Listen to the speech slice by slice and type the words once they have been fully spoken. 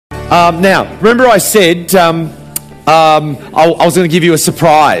Now, remember I said I was going to give you a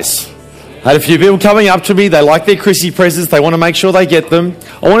surprise. I had a few people coming up to me. They like their Chrissy presents. They want to make sure they get them.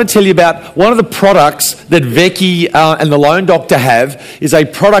 I want to tell you about one of the products that Becky and the Loan Doctor have is a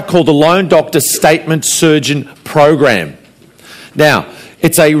product called the Loan Doctor Statement Surgeon Program. Now,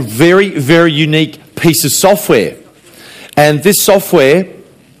 it's a very, very unique piece of software. And this software,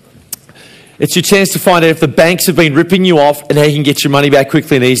 it's your chance to find out if the banks have been ripping you off and how you can get your money back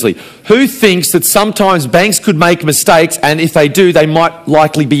quickly and easily. Who thinks that sometimes banks could make mistakes, and if they do, they might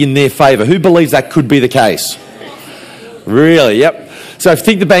likely be in their favour? Who believes that could be the case? Really? Yep. So if you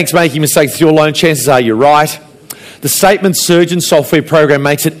think the bank's making mistakes with your loan, chances are you're right. The Statement Surgeon software program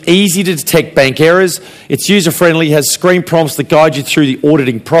makes it easy to detect bank errors. It's user-friendly, has screen prompts that guide you through the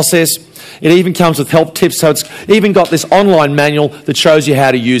auditing process. It even comes with help tips, so it's even got this online manual that shows you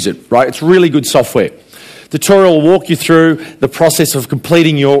how to use it, right? It's really good software. The tutorial will walk you through the process of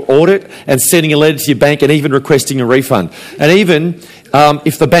completing your audit and sending a letter to your bank and even requesting a refund. And even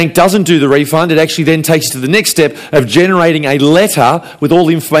if the bank doesn't do the refund, it actually then takes you to the next step of generating a letter with all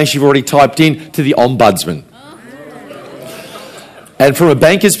the information you've already typed in to the Ombudsman. And from a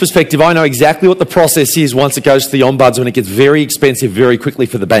banker's perspective, I know exactly what the process is once it goes to the Ombudsman. It gets very expensive very quickly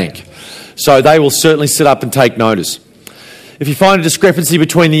for the bank. So they will certainly sit up and take notice. If you find a discrepancy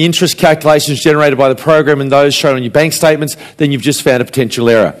between the interest calculations generated by the program and those shown on your bank statements, then you've just found a potential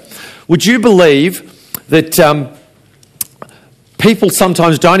error. Would you believe that people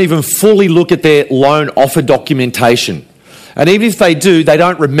sometimes don't even fully look at their loan offer documentation? And even if they do, they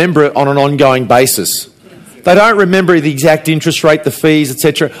don't remember it on an ongoing basis. They don't remember the exact interest rate, the fees,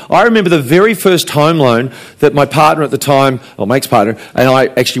 etc. I remember the very first home loan that my partner at the time, or Make's partner, and I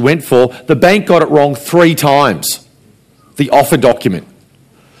actually went for, the bank got it wrong 3 times, the offer document.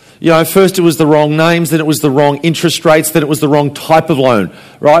 You know, first it was the wrong names, then it was the wrong interest rates, then it was the wrong type of loan,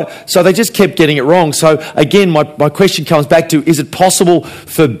 right? So they just kept getting it wrong. So again, my question comes back to, is it possible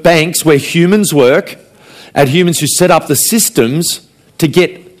for banks where humans work and humans who set up the systems to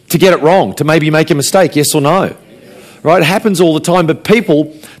get it wrong, to maybe make a mistake, yes or no? Right? It happens all the time, but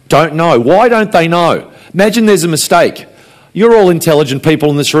people don't know. Why don't they know? Imagine there's a mistake. You're all intelligent people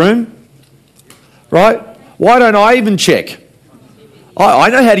in this room, right? Why don't I even check? I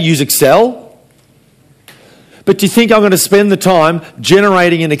know how to use Excel. But do you think I'm going to spend the time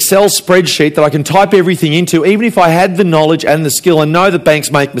generating an Excel spreadsheet that I can type everything into, even if I had the knowledge and the skill and know that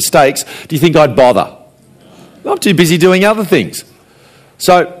banks make mistakes? Do you think I'd bother? I'm too busy doing other things.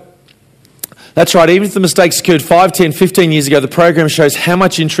 So, that's right, even if the mistakes occurred 5, 10, 15 years ago, the program shows how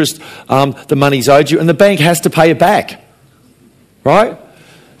much interest the money's owed you, and the bank has to pay it back, right?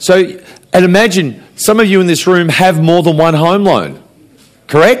 So, and imagine, some of you in this room have more than one home loan,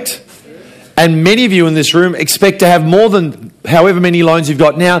 correct? And many of you in this room expect to have more than however many loans you've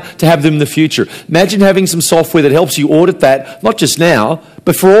got now to have them in the future. Imagine having some software that helps you audit that, not just now,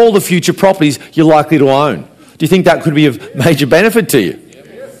 but for all the future properties you're likely to own. Do you think that could be of major benefit to you?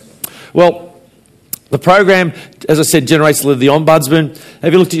 Well, the program, as I said, generates the Ombudsman.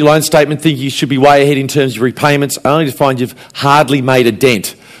 Have you looked at your loan statement, think you should be way ahead in terms of repayments, only to find you've hardly made a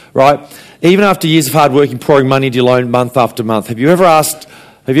dent, right? Even after years of hard working, pouring money into your loan month after month, have you ever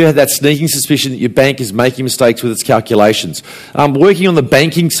had that sneaking suspicion that your bank is making mistakes with its calculations? Working on the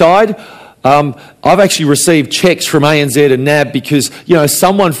banking side, I've actually received checks from ANZ and NAB because, you know,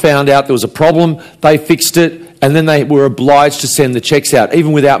 someone found out there was a problem, they fixed it, and then they were obliged to send the checks out,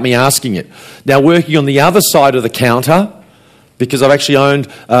 even without me asking it. Now, working on the other side of the counter, because I've actually owned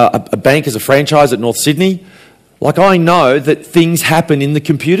a bank as a franchise at North Sydney, like I know that things happen in the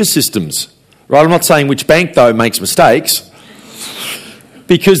computer systems, right? I'm not saying which bank, though, makes mistakes,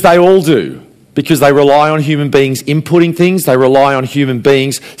 because they all do. Because they rely on human beings inputting things, they rely on human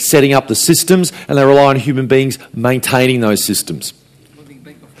beings setting up the systems, and they rely on human beings maintaining those systems.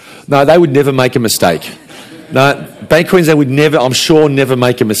 No, they would never make a mistake. No, Bank Queensland would never, I'm sure, never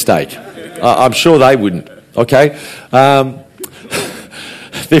make a mistake. I'm sure they wouldn't, okay? The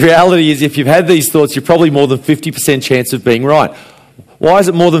reality is if you've had these thoughts, you're probably more than 50% chance of being right. Why is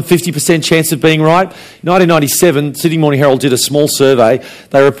it more than 50% chance of being right? In 1997, Sydney Morning Herald did a small survey.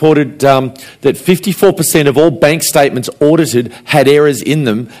 They reported that 54% of all bank statements audited had errors in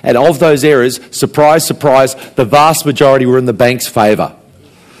them, and of those errors, surprise, surprise, the vast majority were in the bank's favour.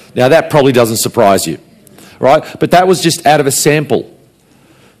 Now, that probably doesn't surprise you, right? But that was just out of a sample.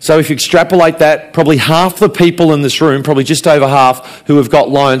 So if you extrapolate that, probably half the people in this room, probably just over half, who have got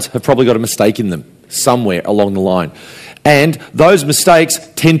loans have probably got a mistake in them somewhere along the line. And those mistakes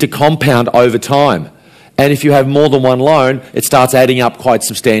tend to compound over time. And if you have more than one loan, it starts adding up quite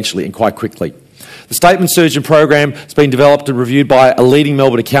substantially and quite quickly. The statement surgeon program has been developed and reviewed by a leading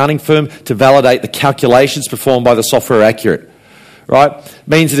Melbourne accounting firm to validate the calculations performed by the software are accurate. Right?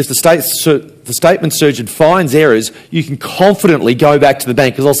 Means that if the statement surgeon finds errors, you can confidently go back to the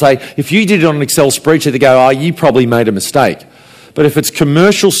bank, because they'll say, if you did it on an Excel spreadsheet, they go, oh, you probably made a mistake. But if it's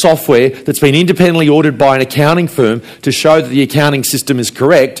commercial software that's been independently audited by an accounting firm to show that the accounting system is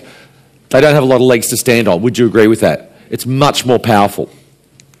correct, they don't have a lot of legs to stand on. Would you agree with that? It's much more powerful.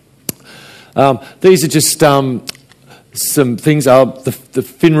 These are just some things. The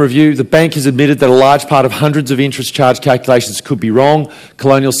fin review. The bank has admitted that a large part of hundreds of interest charge calculations could be wrong.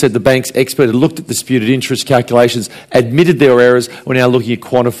 Colonial said the bank's expert had looked at disputed interest calculations, admitted there were errors. We're now looking at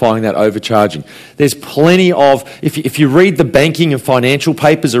quantifying that overcharging. There's plenty of, if you read the banking and financial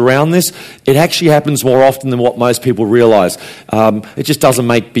papers around this, it actually happens more often than what most people realise. It just doesn't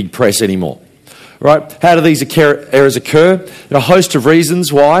make big press anymore. Right? How do these errors occur? There are a host of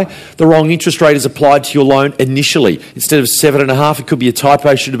reasons why. The wrong interest rate is applied to your loan initially. Instead of 7.5%, it could be a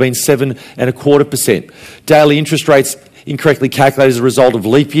typo, it should have been 7.25%. Daily interest rates incorrectly calculated as a result of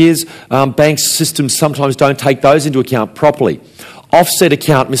leap years. Bank systems sometimes don't take those into account properly. Offset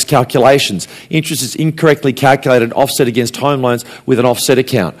account miscalculations. Interest is incorrectly calculated and offset against home loans with an offset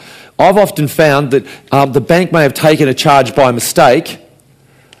account. I've often found that the bank may have taken a charge by mistake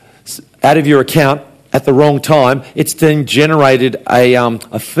out of your account at the wrong time. It's then generated a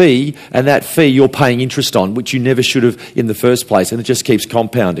fee, and that fee you're paying interest on, which you never should have in the first place, and it just keeps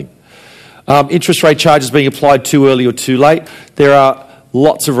compounding. Interest rate charges being applied too early or too late. There are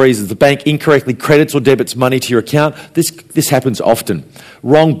lots of reasons. The bank incorrectly credits or debits money to your account. This happens often.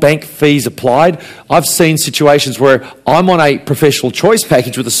 Wrong bank fees applied. I've seen situations where I'm on a professional choice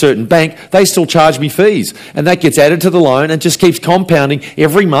package with a certain bank, they still charge me fees, and that gets added to the loan and just keeps compounding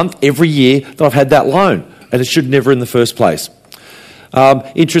every month, every year that I've had that loan, and it should never in the first place.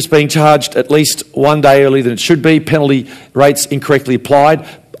 Interest being charged at least one day earlier than it should be. Penalty rates incorrectly applied.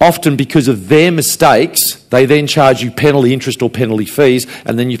 Often because of their mistakes, they then charge you penalty interest or penalty fees,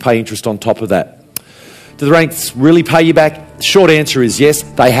 and then you pay interest on top of that. Do the banks really pay you back? The short answer is yes,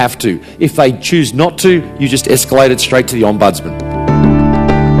 they have to. If they choose not to, you just escalate it straight to the Ombudsman.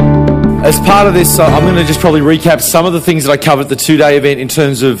 As part of this, I'm going to just probably recap some of the things that I covered at the two-day event in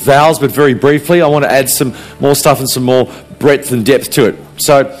terms of vowels, but very briefly. I want to add some more stuff and some more breadth and depth to it.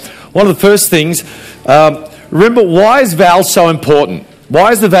 So one of the first things, remember, why is vowels so important?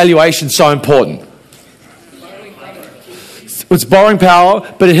 Why is the valuation so important? It's borrowing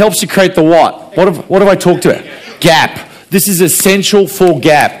power, but it helps you create the what? What have I talked about? Gap. This is essential for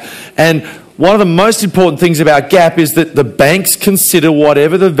gap. And one of the most important things about gap is that the banks consider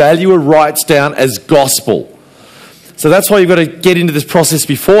whatever the valuer writes down as gospel. So that's why you've got to get into this process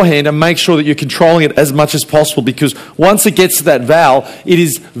beforehand and make sure that you're controlling it as much as possible, because once it gets to that val, it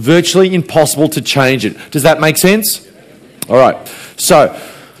is virtually impossible to change it. Does that make sense? All right. So,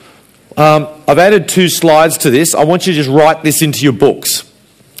 I've added 2 slides to this. I want you to just write this into your books.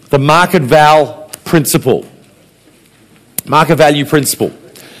 The market val principle. Market value principle.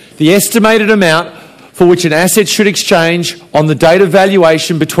 The estimated amount for which an asset should exchange on the date of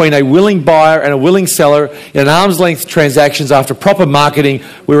valuation between a willing buyer and a willing seller in an arm's length transactions after proper marketing,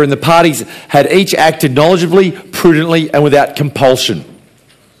 wherein the parties had each acted knowledgeably, prudently, and without compulsion.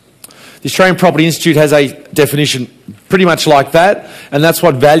 The Australian Property Institute has a definition pretty much like that, and that's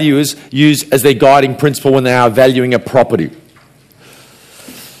what valuers use as their guiding principle when they are valuing a property.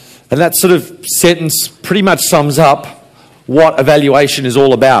 And that sort of sentence pretty much sums up what a valuation is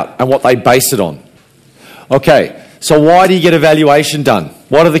all about and what they base it on. Okay, so why do you get a valuation done?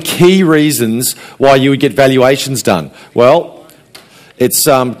 What are the key reasons why you would get valuations done? Well, it's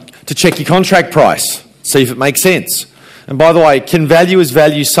to check your contract price, see if it makes sense. And by the way, can valuers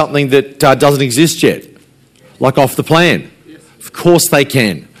value something that doesn't exist yet? Like off the plan? Yes. Of course they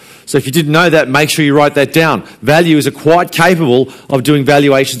can. So if you didn't know that, make sure you write that down. Valuers are quite capable of doing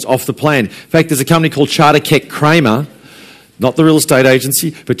valuations off the plan. In fact, there's a company called Charter Keck Kramer, not the real estate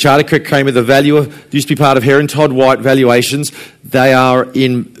agency, but Charter Keck Kramer, the valuer, used to be part of Heron Todd White Valuations. They are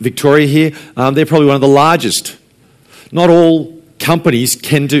in Victoria here. They're probably one of the largest. Not all companies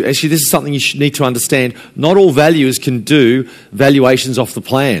can do, actually this is something you should need to understand, not all valuers can do valuations off the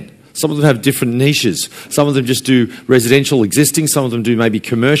plan. Some of them have different niches. Some of them just do residential existing, some of them do maybe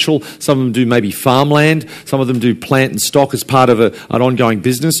commercial, some of them do maybe farmland, some of them do plant and stock as part of an ongoing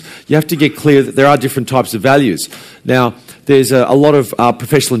business. You have to get clear that there are different types of values. Now, there's a lot of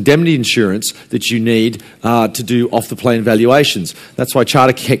professional indemnity insurance that you need to do off-the-plan valuations. That's why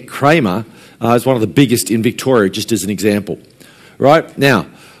Charter Keck Kramer is one of the biggest in Victoria, just as an example. Right? Now,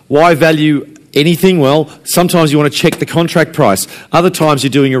 why value anything? Well, sometimes you want to check the contract price. Other times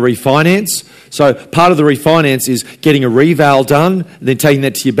you're doing a refinance. So part of the refinance is getting a reval done, then taking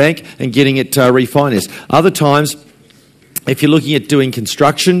that to your bank and getting it refinanced. Other times, if you're looking at doing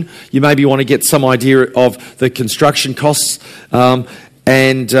construction, you maybe want to get some idea of the construction costs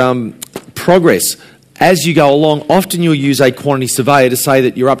and progress. As you go along, often you'll use a quantity surveyor to say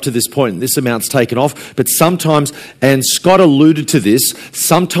that you're up to this point and this amount's taken off. But sometimes, and Scott alluded to this,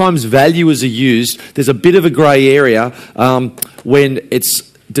 sometimes valuers are used. There's a bit of a grey area when it's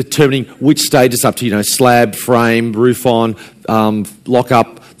determining which stage it's up to, slab, frame, roof on, lock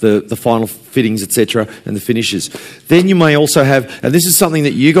up, the final fittings, etc., and the finishes. Then you may also have, and this is something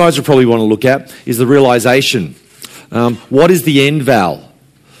that you guys will probably want to look at, is the realisation. What is the end val?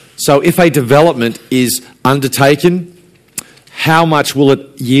 So if a development is undertaken, how much will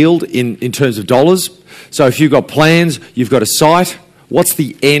it yield in terms of dollars? So if you've got plans, you've got a site, what's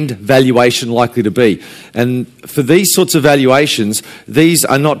the end valuation likely to be? And for these sorts of valuations, these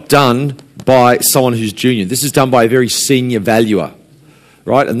are not done by someone who's junior. This is done by a very senior valuer,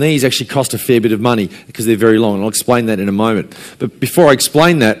 right? And these actually cost a fair bit of money because they're very long, and I'll explain that in a moment. But before I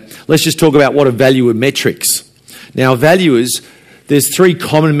explain that, let's just talk about what are valuer metrics. Now, valuers, there's three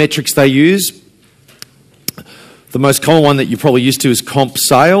common metrics they use. The most common one that you're probably used to is comp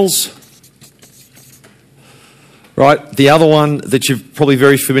sales. Right. The other one that you're probably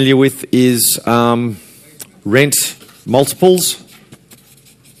very familiar with is rent multiples.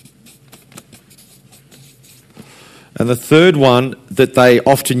 And the third one that they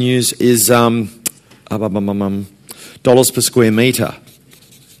often use is dollars per square metre.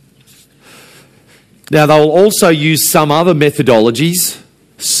 Now, they'll also use some other methodologies,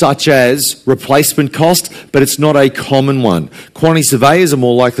 such as replacement cost, but it's not a common one. Quantity surveyors are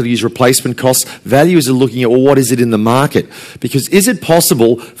more likely to use replacement costs. Valuers are looking at, well, what is it in the market? Because is it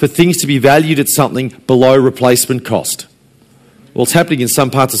possible for things to be valued at something below replacement cost? Well, it's happening in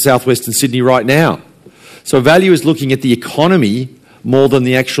some parts of southwestern Sydney right now. So a valuer is looking at the economy more than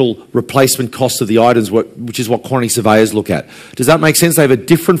the actual replacement cost of the items, which is what quantity surveyors look at. Does that make sense? They have a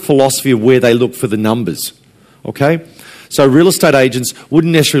different philosophy of where they look for the numbers. Okay? So real estate agents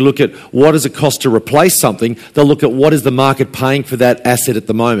wouldn't necessarily look at what does it cost to replace something. They'll look at what is the market paying for that asset at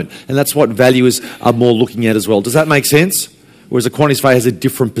the moment. And that's what valuers are more looking at as well. Does that make sense? Whereas a quantity surveyor has a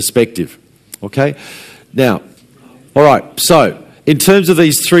different perspective. Okay? Now, all right, so in terms of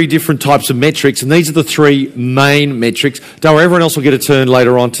these three different types of metrics, and these are the three main metrics. Don't worry, everyone else will get a turn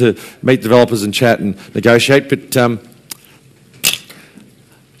later on to meet developers and chat and negotiate, but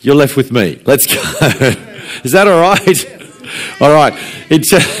you're left with me. Let's go. Is that all right? All right.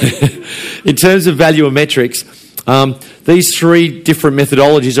 In terms of valuer metrics, these three different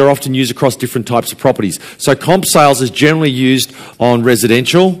methodologies are often used across different types of properties. So comp sales is generally used on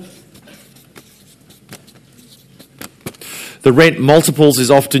residential. The rent multiples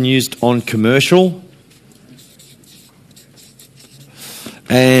is often used on commercial.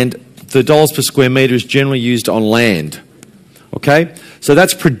 And the dollars per square metre is generally used on land. Okay? So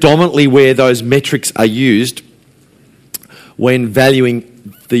that's predominantly where those metrics are used when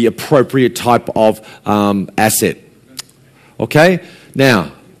valuing the appropriate type of asset. Okay?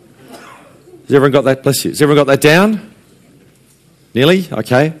 Now, has everyone got that? Bless you. Has everyone got that down? Nearly?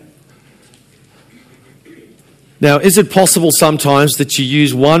 Okay. Now, is it possible sometimes that you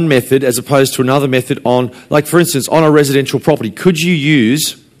use one method as opposed to another method on, like for instance, on a residential property? Could you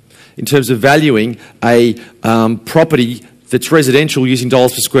use, in terms of valuing a property that's residential using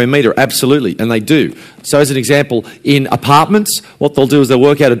dollars per square metre? Absolutely, and they do. So as an example, in apartments, what they'll do is they'll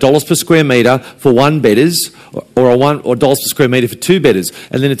work out $1 per square metre for one bedders or dollars per square metre for two bedders.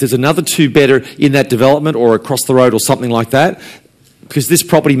 And then if there's another two bedder in that development or across the road or something like that, because this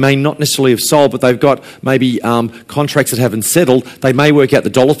property may not necessarily have sold, but they've got maybe contracts that haven't settled, they may work out the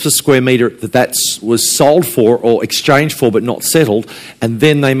dollars per square metre that was sold for or exchanged for but not settled, and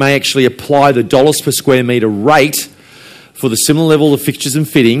then they may actually apply the dollars per square metre rate for the similar level of fixtures and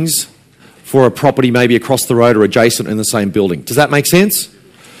fittings for a property maybe across the road or adjacent in the same building. Does that make sense?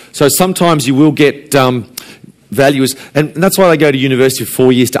 So sometimes you will get valuers, and that's why they go to university for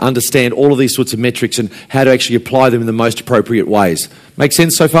 4 years, to understand all of these sorts of metrics and how to actually apply them in the most appropriate ways. Make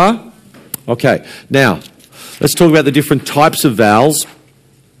sense so far? Okay, now let's talk about the different types of vals,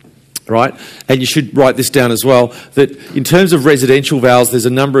 right? And you should write this down as well, that in terms of residential vals, there's a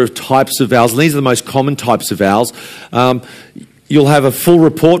number of types of vals, and these are the most common types of vals. You'll have a full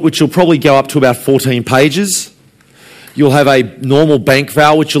report, which will probably go up to about 14 pages. You'll have a normal bank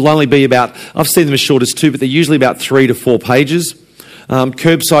val, which will only be about, I've seen them as short as 2, but they're usually about 3 to 4 pages.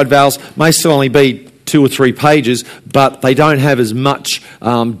 Curbside vals may still only be 2 or 3 pages, but they don't have as much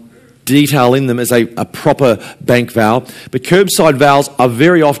detail in them as a proper bank val. But curbside vals are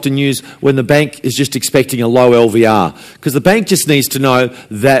very often used when the bank is just expecting a low LVR, because the bank just needs to know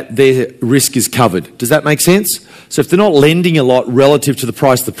that their risk is covered. Does that make sense? So if they're not lending a lot relative to the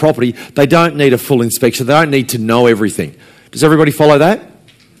price of the property, they don't need a full inspection. They don't need to know everything. Does everybody follow that?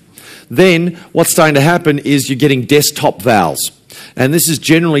 Then what's starting to happen is you're getting desktop vals. And this is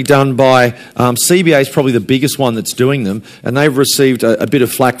generally done by, CBA is probably the biggest one that's doing them, and they've received a bit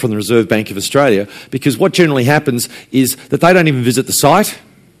of flack from the Reserve Bank of Australia, because what generally happens is that they don't even visit the site.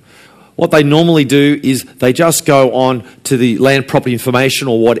 What they normally do is they just go on to the land property information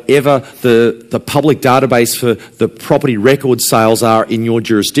or whatever the public database for the property record sales are in your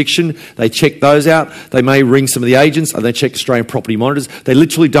jurisdiction. They check those out. They may ring some of the agents, and they check Australian property monitors. They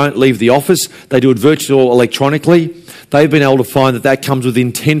literally don't leave the office. They do it virtually or electronically. They've been able to find that that comes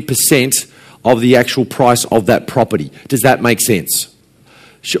within 10% of the actual price of that property. Does that make sense?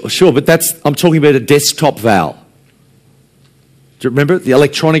 Sure, but I'm talking about a desktop val. Do you remember? The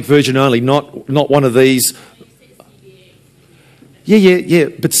electronic version only, not one of these. Yeah.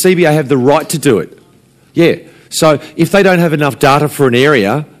 But CBA have the right to do it. Yeah. So if they don't have enough data for an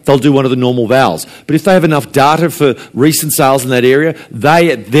area, they'll do one of the normal vals. But if they have enough data for recent sales in that area,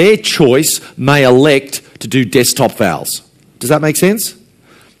 they, at their choice, may elect to do desktop vals. Does that make sense?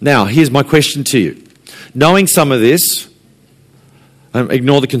 Now, here's my question to you. Knowing some of this,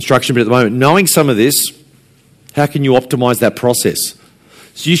 ignore the construction bit at the moment, knowing some of this, how can you optimise that process?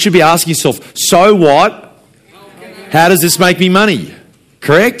 So you should be asking yourself, so what? How does this make me money?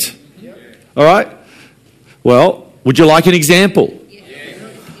 Correct? All right? Well, would you like an example?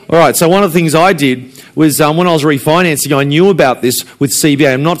 All right, so one of the things I did was when I was refinancing, I knew about this with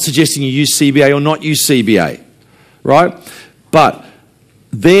CBA. I'm not suggesting you use CBA or not use CBA, right? But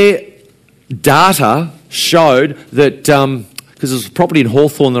their data showed that, because there was a property in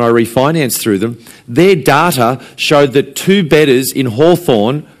Hawthorn that I refinanced through them, their data showed that two-bedders in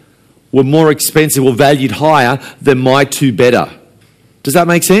Hawthorn were more expensive or valued higher than my two-bedder. Does that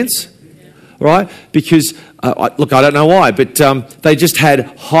make sense? Right? Because, look, I don't know why, but they just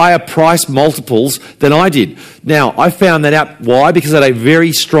had higher price multiples than I did. Now, I found that out. Why? Because I had a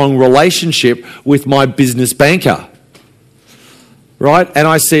very strong relationship with my business banker. Right? And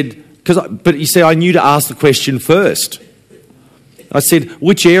I said, but you see, I knew to ask the question first. I said,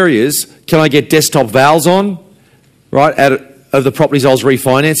 which areas can I get desktop vals on? Right? Of the properties I was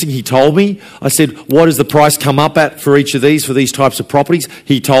refinancing, he told me. I said, what does the price come up at for each of these, for these types of properties?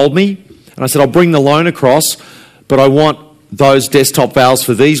 He told me. And I said, I'll bring the loan across, but I want those desktop vals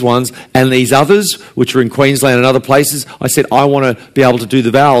for these ones and these others, which are in Queensland and other places. I said, I want to be able to do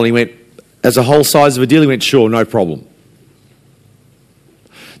the val. And he went, as a whole size of a deal, he went, sure, no problem.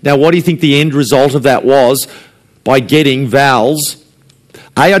 Now, what do you think the end result of that was? By getting vals,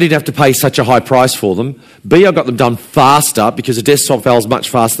 A, I didn't have to pay such a high price for them. B, I got them done faster, because a desktop val is much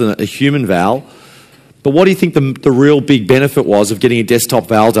faster than a human val. But what do you think the real big benefit was of getting a desktop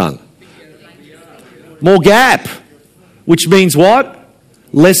val done? More gap, which means what?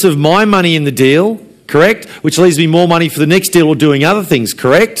 Less of my money in the deal, correct? Which leaves me more money for the next deal or doing other things,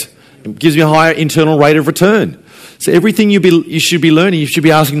 correct? It gives me a higher internal rate of return. So everything you should be learning, you should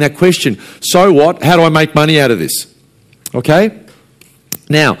be asking that question. So what? How do I make money out of this? Okay?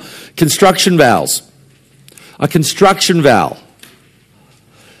 Now, construction vals. A construction val.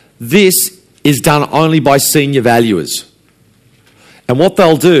 This is done only by senior valuers. And what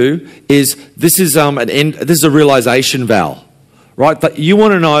they'll do is, this is a realisation val, right? But you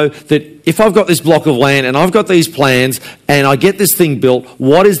want to know that if I've got this block of land and I've got these plans and I get this thing built,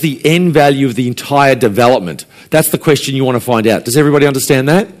 what is the end value of the entire development? That's the question you want to find out. Does everybody understand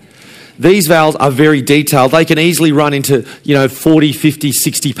that? These vals are very detailed. They can easily run into, 40, 50,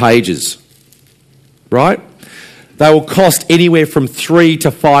 60 pages, right? They will cost anywhere from $3,000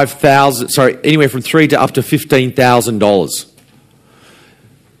 to $5,000, anywhere from $3,000 to up to $15,000.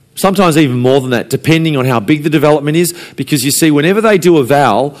 Sometimes even more than that, depending on how big the development is. Because you see, whenever they do a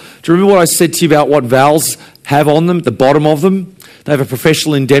val, do you remember what I said to you about what vals have on them, the bottom of them? They have a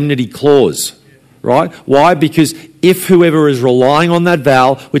professional indemnity clause, right? Why? Because if whoever is relying on that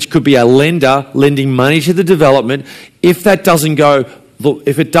val, which could be a lender lending money to the development, if that doesn't go,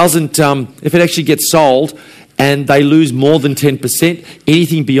 if it actually gets sold and they lose more than 10%,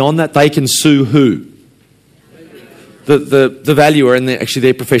 anything beyond that, they can sue who? The valuer and actually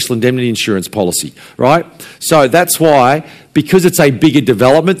their professional indemnity insurance policy, right? So that's why, because it's a bigger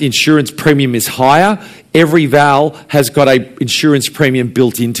development, the insurance premium is higher. Every val has got an insurance premium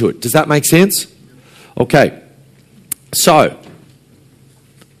built into it. Does that make sense? Okay. So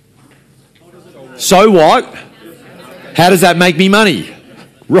what? How does that make me money?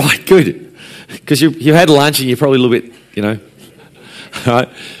 Right, good. Because you had lunch and you're probably a little bit, All right.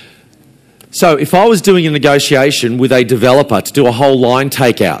 So if I was doing a negotiation with a developer to do a whole line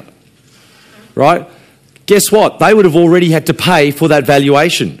takeout, right, guess what? They would have already had to pay for that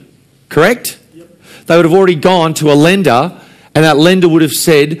valuation, correct? Yep. They would have already gone to a lender, and that lender would have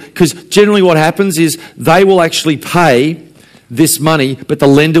said, because generally what happens is they will actually pay this money, but the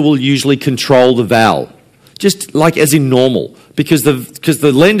lender will usually control the val, just like as in normal, because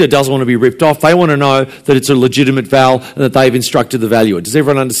the lender doesn't want to be ripped off. They want to know that it's a legitimate val and that they've instructed the valuer. Does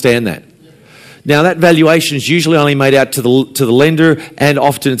everyone understand that? Now, that valuation is usually only made out to the lender, and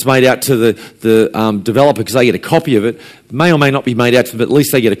often it's made out to the developer because they get a copy of it. It may or may not be made out to them, but at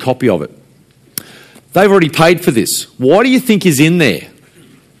least they get a copy of it. They've already paid for this. What do you think is in there?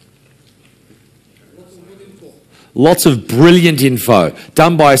 Lots of brilliant info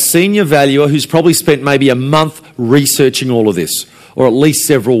done by a senior valuer who's probably spent maybe a month researching all of this, or at least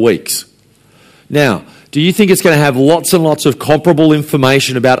several weeks. Now, do you think it's going to have lots and lots of comparable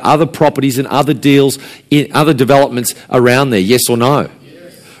information about other properties and other deals in other developments around there? Yes or no?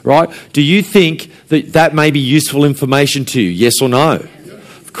 Yes. Right? Do you think that may be useful information to you? Yes or no? Yes.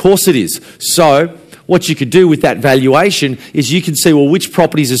 Of course it is. So what you could do with that valuation is you can see, well, which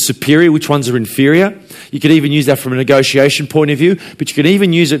properties are superior, which ones are inferior. You could even use that from a negotiation point of view, but you could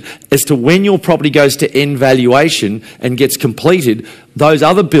even use it as to when your property goes to end valuation and gets completed, those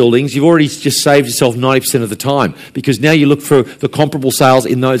other buildings, you've already just saved yourself 90% of the time, because now you look for the comparable sales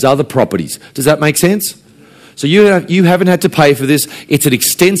in those other properties. Does that make sense? So you haven't had to pay for this. It's an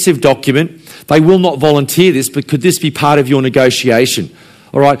extensive document. They will not volunteer this, but could this be part of your negotiation?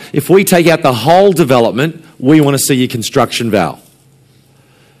 All right, if we take out the whole development, we want to see your construction val,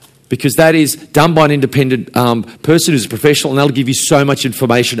 because that is done by an independent person who's a professional, and they'll give you so much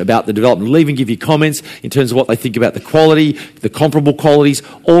information about the development. They'll even give you comments in terms of what they think about the quality, the comparable qualities,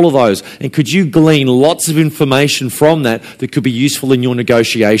 all of those. And could you glean lots of information from that that could be useful in your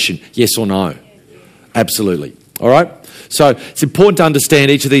negotiation? Yes or no? Absolutely. All right? So it's important to understand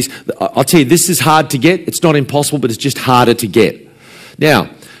each of these. I'll tell you, this is hard to get. It's not impossible, but it's just harder to get.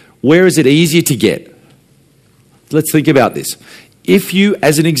 Now, where is it easier to get? Let's think about this. If you,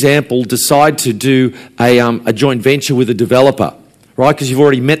 as an example, decide to do a joint venture with a developer, right, because you've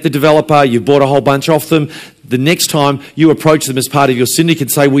already met the developer, you've bought a whole bunch off them, the next time you approach them as part of your syndicate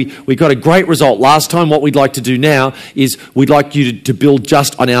and say, we got a great result last time, what we'd like to do now is we'd like you to build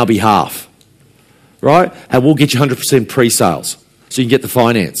just on our behalf, right, and we'll get you 100% pre-sales so you can get the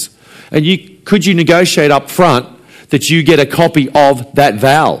finance. And could you negotiate up front that you get a copy of that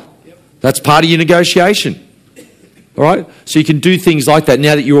val? That's part of your negotiation. All right? So you can do things like that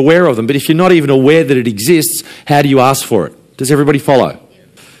now that you're aware of them. But if you're not even aware that it exists, how do you ask for it? Does everybody follow?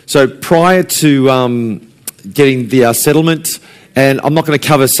 So prior to getting the settlement, and I'm not going to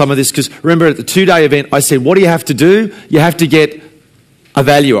cover some of this because remember at the 2-day event I said, what do you have to do? You have to get a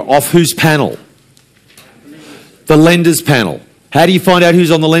valuer. Off whose panel? The lender's panel. How do you find out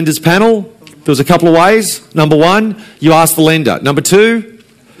who's on the lender's panel? There's a couple of ways. Number 1, you ask the lender. Number 2,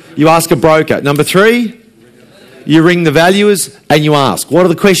 you ask a broker. Number 3, you ring the valuers and you ask. What are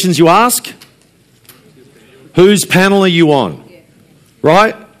the questions you ask? Whose panel are you on?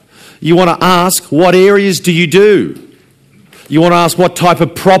 Right? You want to ask, what areas do you do? You want to ask, what type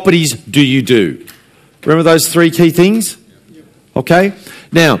of properties do you do? Remember those 3 key things? Okay?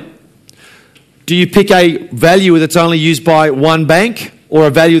 Now, do you pick a valuer that's only used by 1 bank or a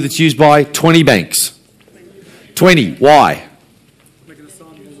valuer that's used by 20 banks? 20. Why?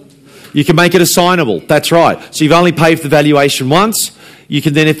 You can make it assignable. That's right. So you've only paid for the valuation once. You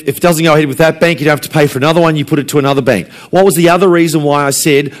can then, if it doesn't go ahead with that bank, you don't have to pay for another one. You put it to another bank. What was the other reason why I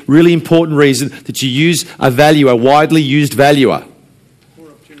said, really important reason, that you use a valuer, a widely used valuer? More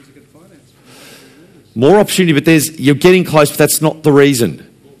opportunity to get finance. More opportunity, but you're getting close, but that's not the reason.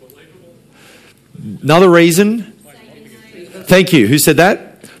 Another reason? Thank you. Who said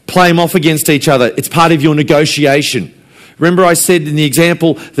that? Play them off against each other. It's part of your negotiation. Remember I said in the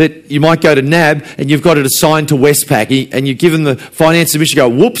example that you might go to NAB and you've got it assigned to Westpac and you're given the finance submission, go,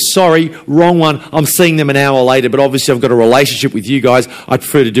 whoops, sorry, wrong one. I'm seeing them an hour later, but obviously I've got a relationship with you guys. I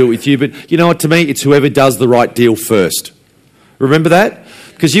prefer to do it with you. But you know what, to me, it's whoever does the right deal first. Remember that?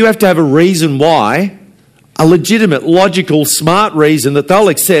 Because you have to have a reason why, a legitimate, logical, smart reason that they'll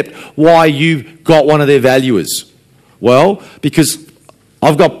accept why you've got one of their valuers. Well, because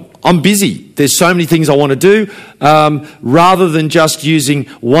I'm busy. There's so many things I want to do. Rather than just using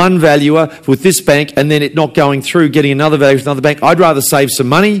one valuer with this bank and then it not going through, getting another valuer with another bank, I'd rather save some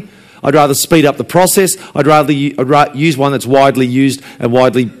money. I'd rather speed up the process. I'd rather use one that's widely used and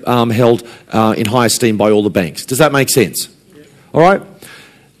widely held in high esteem by all the banks. Does that make sense? All right?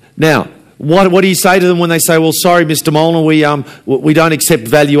 Now, what do you say to them when they say, well, sorry, Mr. Molnar, we don't accept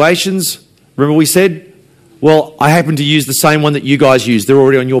valuations? Remember we said? Well, I happen to use the same one that you guys use. They're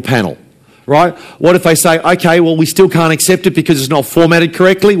already on your panel, right? What if they say, okay, well, we still can't accept it because it's not formatted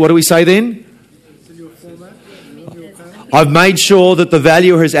correctly? What do we say then? I've made sure that the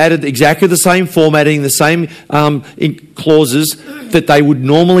valuer has added exactly the same formatting, the same clauses that they would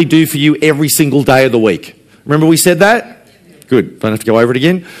normally do for you every single day of the week. Remember we said that? Good. Don't have to go over it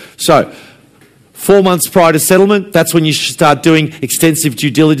again. So, 4 months prior to settlement, that's when you should start doing extensive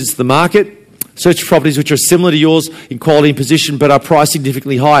due diligence of the market. Search for properties which are similar to yours in quality and position but are priced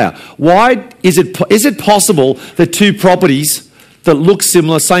significantly higher. Why is it possible that two properties that look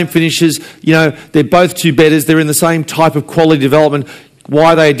similar, same finishes, you know, they're both two-bedders, they're in the same type of quality development,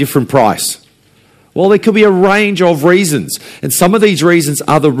 why are they a different price? Well, there could be a range of reasons. And some of these reasons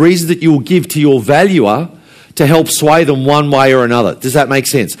are the reasons that you will give to your valuer to help sway them one way or another. Does that make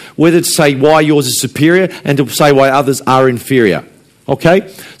sense? Whether to say why yours is superior and to say why others are inferior.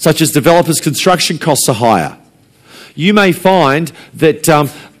 Okay? Such as developers' construction costs are higher. You may find that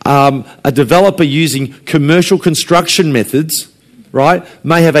a developer using commercial construction methods, right,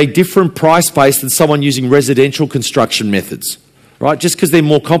 may have a different price base than someone using residential construction methods, right? Just because they're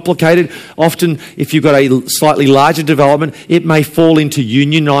more complicated. Often, if you've got a slightly larger development, it may fall into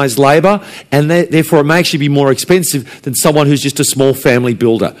unionised labour, and therefore it may actually be more expensive than someone who's just a small family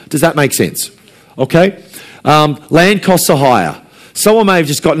builder. Does that make sense? Okay? Land costs are higher. Someone may have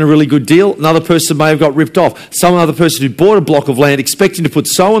just gotten a really good deal. Another person may have got ripped off. Some other person who bought a block of land expecting to put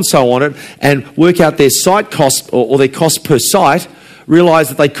so-and-so on it and work out their site cost or their cost per site, realised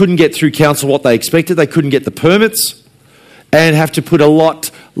that they couldn't get through council what they expected. They couldn't get the permits and have to put a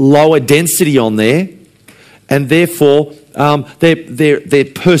lot lower density on there. And therefore, their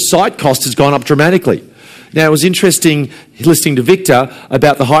per site cost has gone up dramatically. Now, it was interesting listening to Victor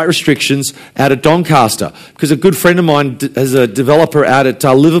about the height restrictions out at Doncaster, because a good friend of mine is a developer out at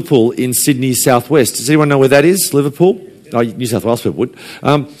Liverpool in Sydney southwest. Does anyone know where that is, Liverpool? Oh, New South Wales people would.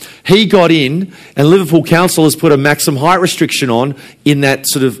 He got in, and Liverpool Council has put a maximum height restriction on in that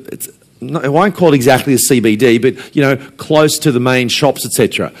sort of, I won't call it exactly a CBD, but, you know, close to the main shops,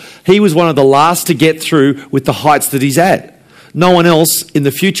 etc. He was one of the last to get through with the heights that he's at. No one else in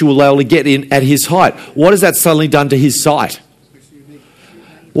the future will be able to get in at his height. What has that suddenly done to his site?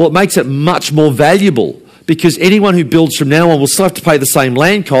 Well, it makes it much more valuable, because anyone who builds from now on will still have to pay the same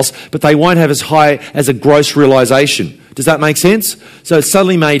land costs, but they won't have as high as a gross realisation. Does that make sense? So it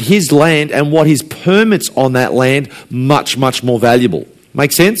suddenly made his land and what his permits on that land much, much more valuable.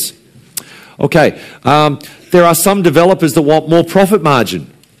 Make sense? Okay. There are some developers that want more profit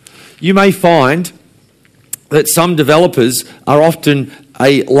margin. You may find that some developers are often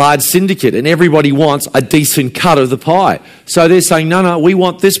a large syndicate and everybody wants a decent cut of the pie. So they're saying, no, we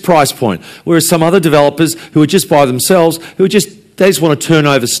want this price point. Whereas some other developers who are just by themselves, they just want to turn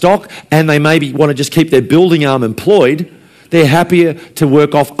over stock, and they maybe want to just keep their building arm employed, they're happier to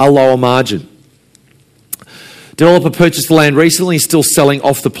work off a lower margin. Developer purchased the land recently, still selling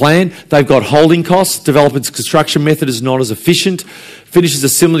off the plan. They've got holding costs. Developer's construction method is not as efficient. Finishes are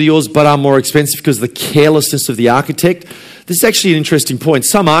similar to yours but are more expensive because of the carelessness of the architect. This is actually an interesting point.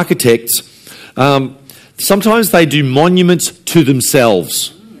 Some architects, sometimes they do monuments to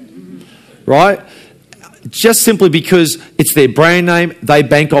themselves, right? Just simply because it's their brand name, they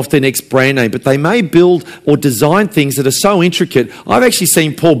bank off their next brand name. But they may build or design things that are so intricate. I've actually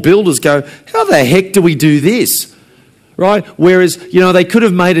seen poor builders go, how the heck do we do this? Right? Whereas, you know, they could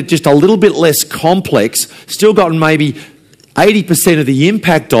have made it just a little bit less complex, still gotten maybe 80% of the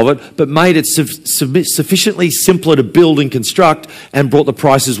impact of it, but made it sufficiently simpler to build and construct and brought the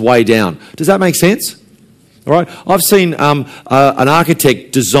prices way down. Does that make sense? All right? I've seen an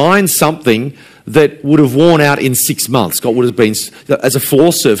architect design something that would have worn out in 6 months. Would have been, as a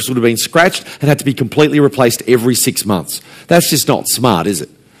floor surface, would have been scratched and had to be completely replaced every 6 months. That's just not smart, is it?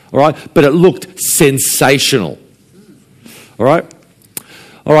 All right? But it looked sensational. All right?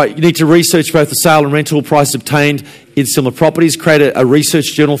 All right, you need to research both the sale and rental price obtained in similar properties. Create a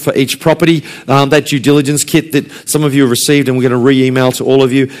research journal for each property. That due diligence kit that some of you have received and we're going to re-email to all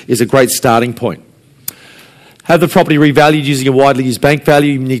of you is a great starting point. Have the property revalued using a widely used bank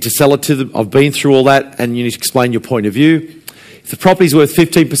value. You need to sell it to them. I've been through all that, and you need to explain your point of view. If the property is worth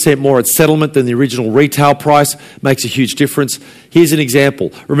 15% more at settlement than the original retail price, makes a huge difference. Here's an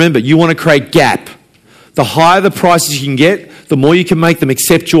example. Remember, you want to create gap. The higher the prices you can get, the more you can make them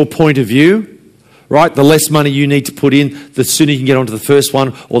accept your point of view, right? The less money you need to put in, the sooner you can get onto the first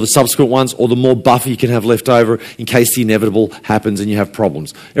one or the subsequent ones, or the more buffer you can have left over in case the inevitable happens and you have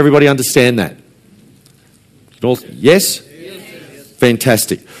problems. Everybody understand that? Yes?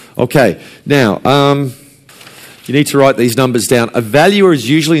 Fantastic. Okay, now, you need to write these numbers down. A valuer is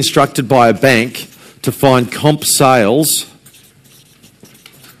usually instructed by a bank to find comp sales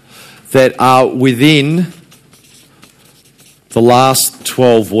that are within the last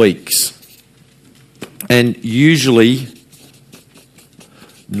 12 weeks, and usually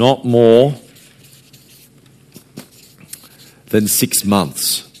not more than 6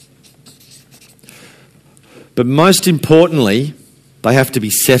 months. But most importantly, they have to be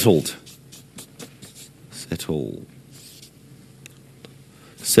settled.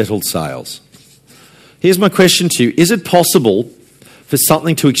 Settled sales. Here's my question to you. Is it possible for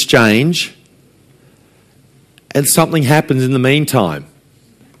something to exchange and something happens in the meantime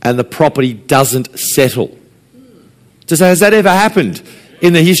and the property doesn't settle? Has that ever happened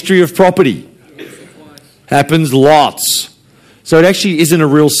in the history of property? Happens lots. So it actually isn't a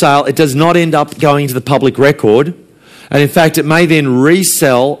real sale. It does not end up going to the public record. And in fact, it may then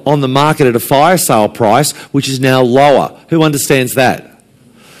resell on the market at a fire sale price, which is now lower. Who understands that?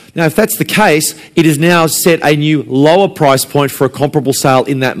 Now, if that's the case, it has now set a new lower price point for a comparable sale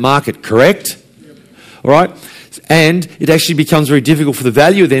in that market, correct? Yep. All right? And it actually becomes very difficult for the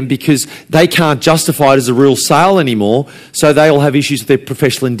valuer then because they can't justify it as a real sale anymore, so they'll have issues with their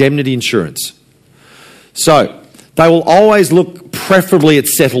professional indemnity insurance. So, they will always look preferably at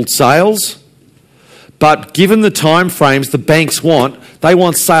settled sales, but given the time frames the banks want, they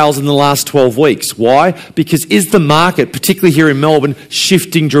want sales in the last 12 weeks. Why? Because is the market, particularly here in Melbourne,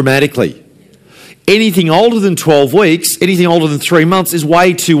 shifting dramatically? Anything older than 12 weeks, anything older than 3 months is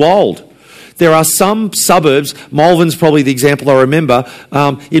way too old. There are some suburbs, Malvern's probably the example I remember,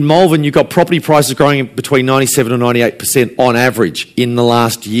 in Malvern you've got property prices growing between 97 and 98% on average in the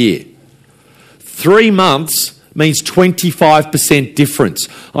last year. 3 months means 25% difference.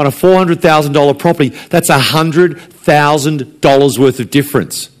 On a $400,000 property, that's $100,000 worth of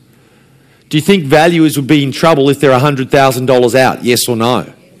difference. Do you think valuers would be in trouble if they're $100,000 out? Yes or no?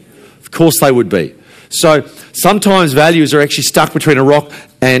 Of course they would be. So sometimes valuers are actually stuck between a rock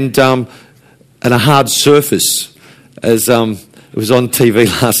and a hard surface. As it was on TV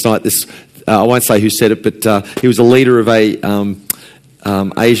last night, this I won't say who said it, but he was a leader of a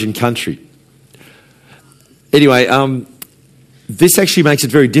Asian country. Anyway, this actually makes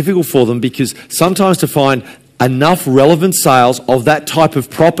it very difficult for them because sometimes to find enough relevant sales of that type of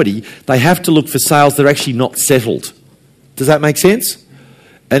property, they have to look for sales that are actually not settled. Does that make sense?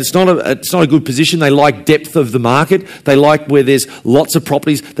 And it's not a good position. They like depth of the market. They like where there's lots of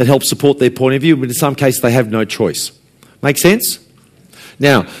properties that help support their point of view, but in some cases they have no choice. Make sense?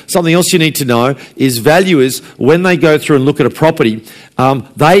 Now, something else you need to know is valuers, when they go through and look at a property,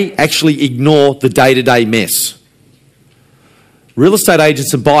 they actually ignore the day-to-day mess. Real estate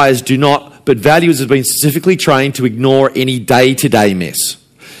agents and buyers do not, but valuers have been specifically trained to ignore any day-to-day mess.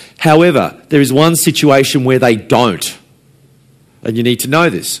 However, there is one situation where they don't, and you need to know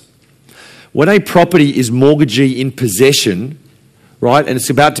this. When a property is mortgagee in possession, right, and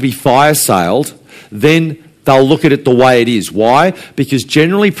it's about to be fire saled, then they'll look at it the way it is. Why? Because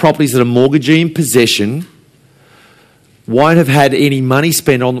generally properties that are mortgagee in possession won't have had any money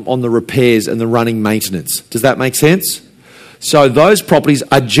spent on the repairs and the running maintenance. Does that make sense? So those properties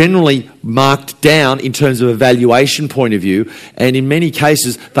are generally marked down in terms of a valuation point of view, and in many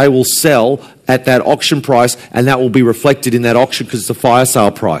cases they will sell at that auction price, and that will be reflected in that auction because it's a fire sale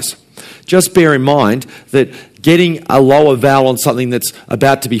price. Just bear in mind that getting a lower val on something that's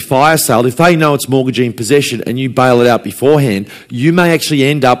about to be fire saled, if they know it's mortgagee in possession and you bail it out beforehand, you may actually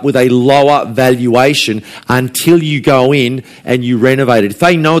end up with a lower valuation until you go in and you renovate it. If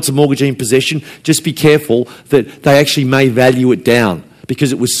they know it's a mortgagee in possession, just be careful that they actually may value it down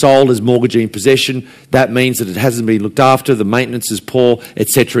because it was sold as mortgagee in possession. That means that it hasn't been looked after, the maintenance is poor,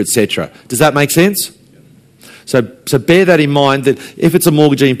 etc., etc. Does that make sense? So bear that in mind, that if it's a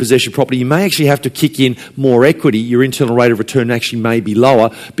mortgagee in possession property, you may actually have to kick in more equity. Your internal rate of return actually may be lower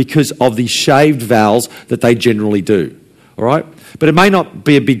because of the shaved vals that they generally do. All right? But it may not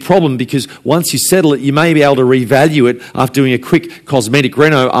be a big problem because once you settle it, you may be able to revalue it after doing a quick cosmetic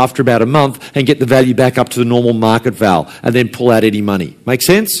reno after about a month and get the value back up to the normal market val and then pull out any money. Make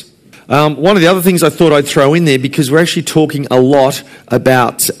sense? One of the other things I thought I'd throw in there, because we're actually talking a lot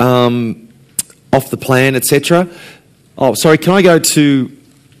about off the plan, etc. Oh, sorry, can I go to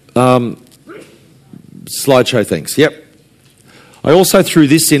slideshow, thanks. Yep. I also threw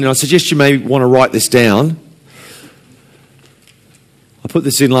this in, and I suggest you may want to write this down. I put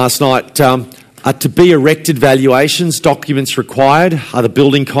this in last night. To be erected valuations, documents required are the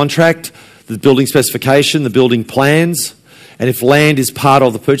building contract, the building specification, the building plans, And if land is part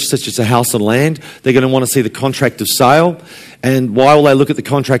of the purchase, such as a house and land, they're going to want to see the contract of sale. And why will they look at the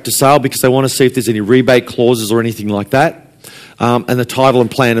contract of sale? Because they want to see if there's any rebate clauses or anything like that. And the title and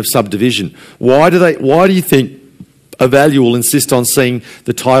plan of subdivision. Why do you think a valuer will insist on seeing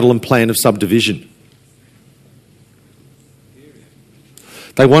the title and plan of subdivision?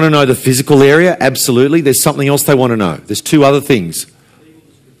 They want to know the physical area, absolutely. There's something else they want to know. There's two other things.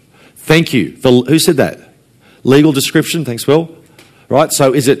 Thank you. Who said that? Legal description, thanks, Will. Right,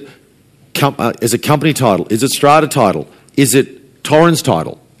 so is it company title? Is it strata title? Is it Torrens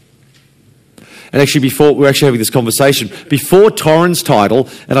title? And actually, before we're actually having this conversation, before Torrens title,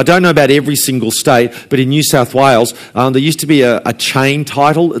 and I don't know about every single state, but in New South Wales, there used to be a chain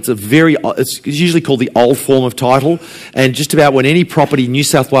title. It's usually called the old form of title. And just about when any property in New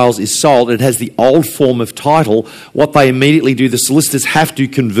South Wales is sold, it has the old form of title. What they immediately do, the solicitors have to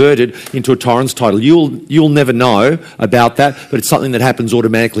convert it into a Torrens title. You'll never know about that, but it's something that happens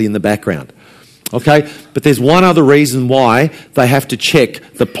automatically in the background. Okay, but there's one other reason why they have to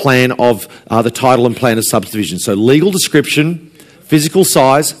check the plan of the title and plan of subdivision. So legal description, physical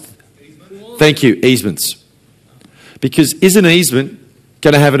size, thank you, easements. Because is an easement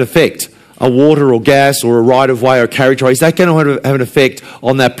going to have an effect? A water or gas or a right-of-way or carriageway, is that going to have an effect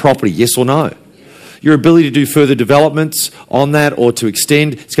on that property, yes or no? Your ability to do further developments on that or to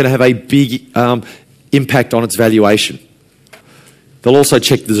extend, it's going to have a big impact on its valuation. They'll also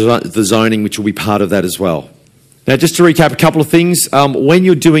check the zoning, which will be part of that as well. Now, just to recap a couple of things. When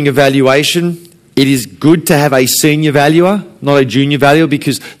you're doing a valuation, it is good to have a senior valuer, not a junior valuer,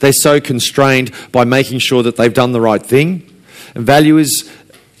 because they're so constrained by making sure that they've done the right thing. And valuers...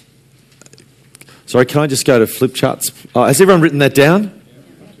 Sorry, can I just go to flip charts? Has everyone written that down?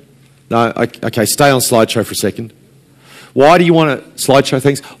 No? Okay, stay on slideshow for a second. Why do you want to, slideshow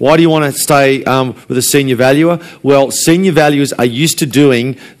things, why do you want to stay with a senior valuer? Well, senior valuers are used to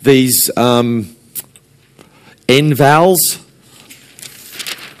doing these NVALs.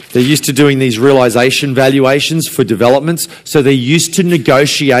 They're used to doing these realisation valuations for developments. So they're used to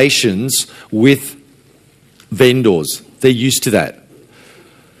negotiations with vendors. They're used to that.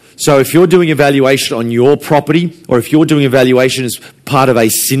 So if you're doing a valuation on your property, or if you're doing a valuation as part of a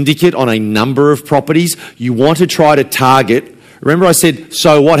syndicate on a number of properties, you want to try to target... Remember I said,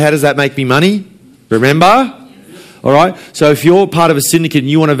 so what, how does that make me money? Remember? All right? So if you're part of a syndicate and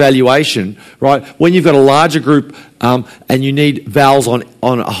you want a valuation, right, when you've got a larger group and you need vals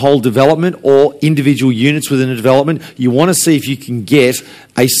on a whole development or individual units within a development, you want to see if you can get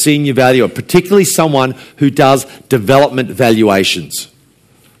a senior valuer, particularly someone who does development valuations.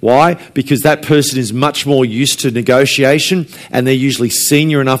 Why? Because that person is much more used to negotiation and they're usually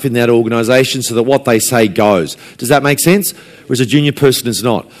senior enough in that organisation so that what they say goes. Does that make sense? Whereas a junior person is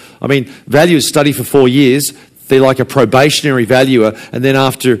not. I mean, valuers study for 4 years. They're like a probationary valuer, and then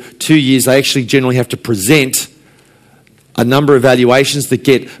after 2 years they actually generally have to present a number of valuations that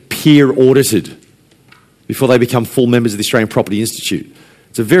get peer audited before they become full members of the Australian Property Institute.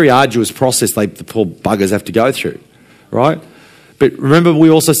 It's a very arduous process the poor buggers have to go through, right? But remember,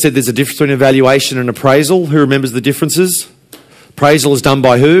 we also said there's a difference between evaluation and appraisal. Who remembers the differences? Appraisal is done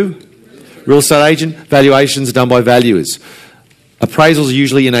by who? Real estate agent. Valuation is done by valuers. Appraisals are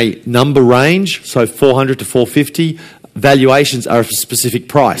usually in a number range, so 400 to 450. Valuations are a specific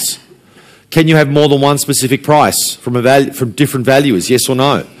price. Can you have more than one specific price from different valuers, yes or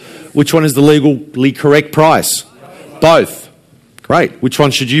no? Which one is the legally correct price? Both. Great. Which one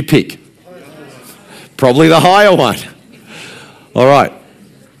should you pick? Probably the higher one. All right.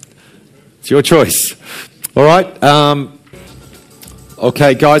 It's your choice. All right.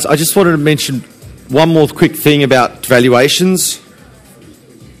 Okay, guys, I just wanted to mention one more quick thing about valuations.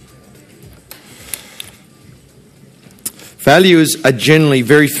 Valuers are generally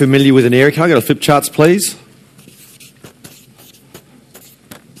very familiar with an area. Can I go to flip charts, please?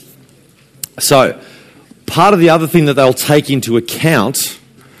 So, part of the other thing that they'll take into account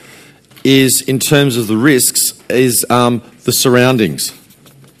is, in terms of the risks, is the surroundings,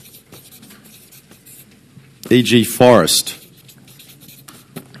 e.g. forest.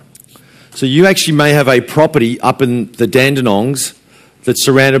 So you actually may have a property up in the Dandenongs that's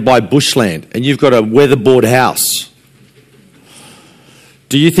surrounded by bushland and you've got a weatherboard house.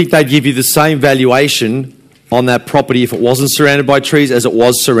 Do you think they'd give you the same valuation on that property if it wasn't surrounded by trees as it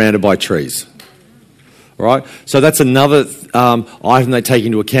was surrounded by trees? All right? So that's another item they take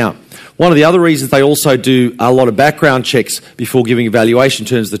into account. One of the other reasons they also do a lot of background checks before giving a valuation in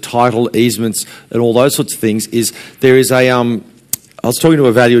terms of the title, easements and all those sorts of things is there is a... I was talking to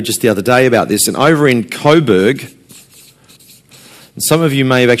a valuer just the other day about this, and over in Coburg, and some of you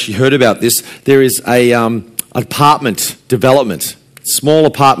may have actually heard about this, there is a apartment development, small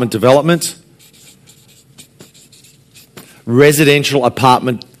apartment development, residential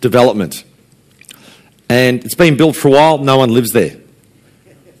apartment development. And it's been built for a while, no one lives there.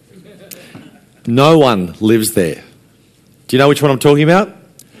 No one lives there. Do you know which one I'm talking about?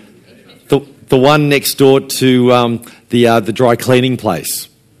 The one next door to the dry cleaning place.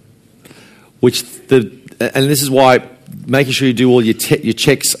 And this is why making sure you do all your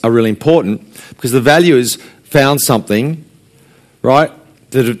checks are really important, because the valuers found something, right,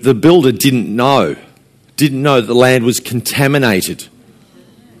 that the builder didn't know that the land was contaminated,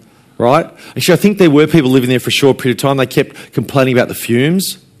 right? Actually, I think there were people living there for a short period of time. They kept complaining about the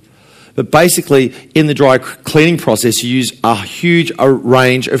fumes. But basically, in the dry cleaning process, you use a huge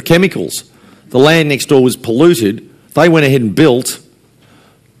range of chemicals. The land next door was polluted. They went ahead and built.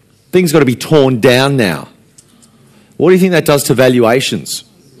 Things got to be torn down now. What do you think that does to valuations?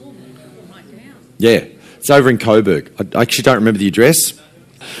 Yeah, it's over in Coburg. I actually don't remember the address.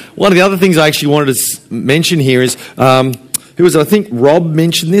 One of the other things I actually wanted to mention here is, who was it? I think Rob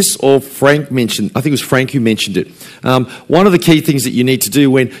mentioned this, or Frank mentioned, I think it was Frank who mentioned it. One of the key things that you need to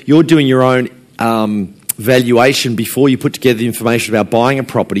do when you're doing your own valuation before you put together the information about buying a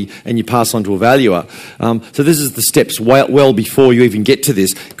property and you pass on to a valuer. So this is the steps well before you even get to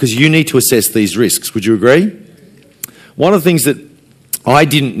this, because you need to assess these risks. Would you agree? One of the things that I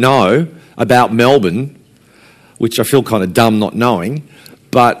didn't know about Melbourne, which I feel kind of dumb not knowing,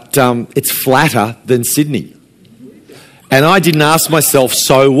 but it's flatter than Sydney. And I didn't ask myself,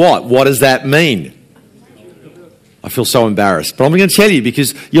 so what? What does that mean? I feel so embarrassed. But I'm going to tell you,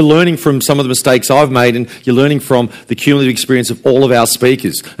 because you're learning from some of the mistakes I've made, and you're learning from the cumulative experience of all of our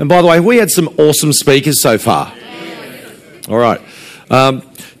speakers. And by the way, we had some awesome speakers so far. All right.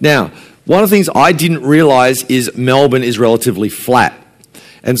 Now, one of the things I didn't realise is Melbourne is relatively flat.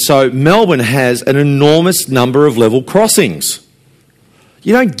 And so Melbourne has an enormous number of level crossings.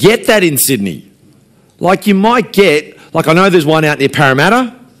 You don't get that in Sydney. Like you might get, like I know there's one out near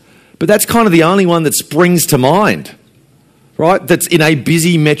Parramatta, but that's kind of the only one that springs to mind, right? That's in a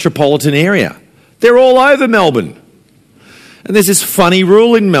busy metropolitan area. They're all over Melbourne. And there's this funny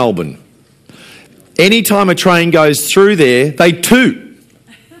rule in Melbourne. Anytime a train goes through there, they toot.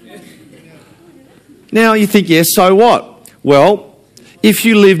 Now you think, yeah, so what? Well, if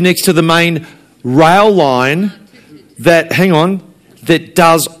you live next to the main rail line that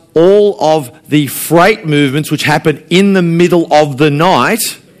does all of the freight movements which happen in the middle of the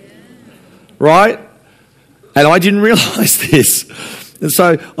night, right? And I didn't realise this. And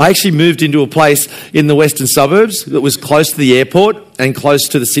so I actually moved into a place in the western suburbs that was close to the airport and close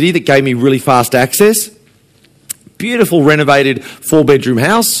to the city, that gave me really fast access. Beautiful renovated 4-bedroom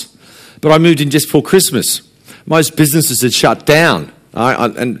house. But I moved in just before Christmas. Most businesses had shut down.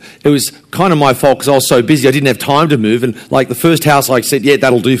 And it was kind of my fault because I was so busy, I didn't have time to move. And like the first house, I said, yeah,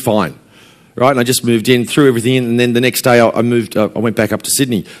 that'll do fine. Right? And I just moved in, threw everything in, and then the next day I went back up to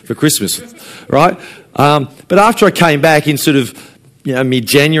Sydney for Christmas. Right? But after I came back in sort of,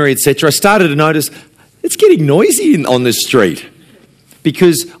 mid-January, etc., I started to notice it's getting noisy on this street.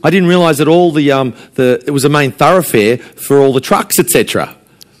 Because I didn't realise that it was a main thoroughfare for all the trucks, etc.,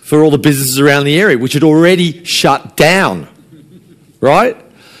 for all the businesses around the area, which had already shut down. Right?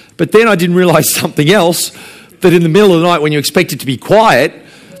 But then I didn't realise something else, that in the middle of the night when you expect it to be quiet,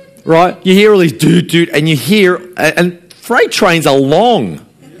 right, you hear all these doot, and you hear, and freight trains are long.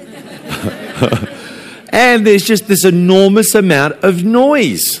 And there's just this enormous amount of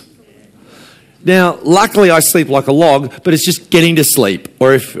noise. Now, luckily I sleep like a log, but it's just getting to sleep.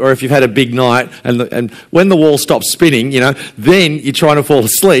 Or if you've had a big night and when the wall stops spinning, then you're trying to fall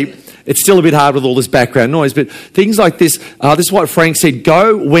asleep. It's still a bit hard with all this background noise, but things like this, this is what Frank said,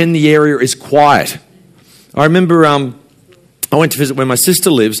 go when the area is quiet. I remember I went to visit where my sister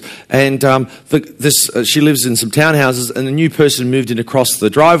lives, and she lives in some townhouses, and a new person moved in across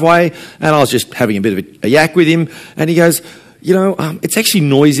the driveway, and I was just having a bit of a yak with him, and he goes, it's actually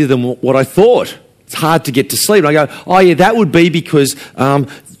noisier than what I thought. It's hard to get to sleep. And I go, oh yeah, that would be because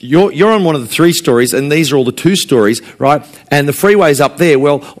you're on one of the 3 stories, and these are all the 2 stories, right? And the freeway's up there.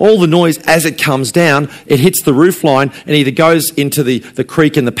 Well, all the noise as it comes down, it hits the roof line and either goes into the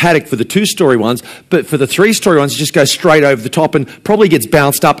creek and the paddock for the 2-story ones, but for the 3-story ones, it just goes straight over the top and probably gets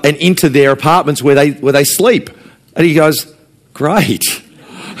bounced up and into their apartments where they sleep. And he goes, great.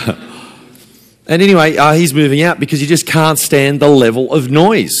 And anyway, he's moving out because he just can't stand the level of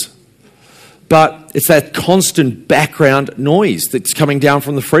noise. But it's that constant background noise that's coming down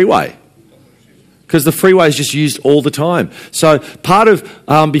from the freeway, because the freeway is just used all the time. So part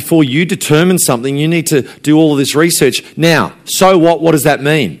of, before you determine something, you need to do all of this research. Now, so what? What does that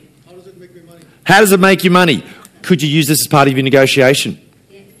mean? How does it make me money? How does it make you money? Could you use this as part of your negotiation?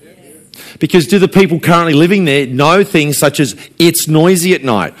 Because do the people currently living there know things such as it's noisy at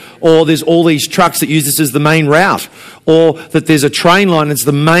night, or there's all these trucks that use this as the main route, or that there's a train line that's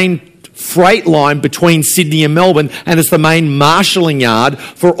the main freight line between Sydney and Melbourne, and it's the main marshalling yard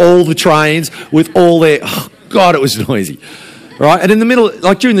for all the trains with all their... Oh, God, it was noisy. Right? And in the middle,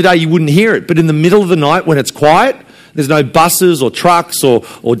 like during the day, you wouldn't hear it, but in the middle of the night when it's quiet, there's no buses or trucks or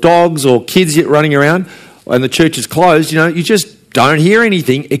dogs or kids yet running around, and the church is closed, you just don't hear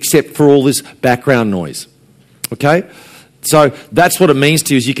anything except for all this background noise. Okay? So that's what it means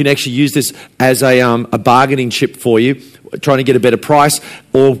to you, is you can actually use this as a bargaining chip for you, trying to get a better price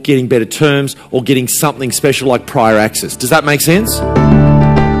or getting better terms or getting something special like prior access. Does that make sense?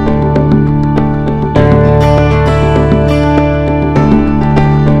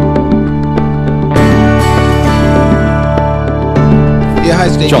 Yeah, hi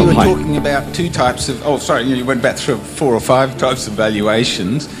Steve. John, you were hi. talking about two types of... Oh, sorry, you went back through 4 or 5 types of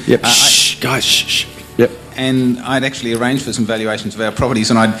valuations. Yep. Shh, guys, shh. Yep. And I'd actually arranged for some valuations of our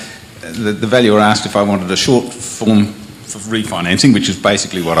properties, and the valuer asked if I wanted a short form for refinancing, which is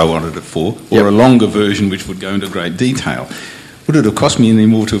basically what I wanted it for, or a longer version which would go into great detail. Would it have cost me any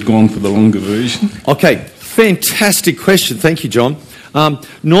more to have gone for the longer version? Okay, fantastic question. Thank you, John.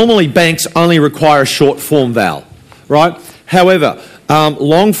 Normally, banks only require a short form val, right? However,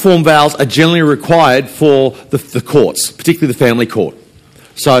 long form vals are generally required for the courts, particularly the family court.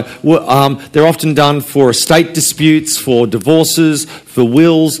 So they're often done for estate disputes, for divorces, for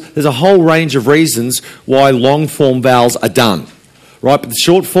wills. There's a whole range of reasons why long form vals are done, right? But the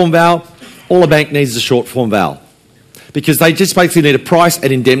short form val, all a bank needs is a short form val, because they just basically need a price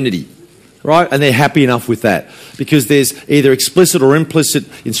and indemnity, right? And they're happy enough with that, because there's either explicit or implicit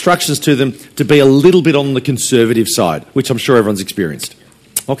instructions to them to be a little bit on the conservative side, which I'm sure everyone's experienced.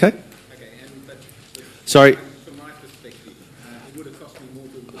 Okay? Sorry. From my perspective, it would have cost me more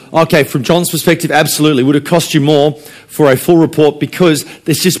to... Okay, from John's perspective, absolutely. Would it cost you more for a full report because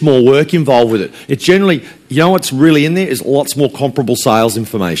there's just more work involved with it. It generally, you know what's really in there is lots more comparable sales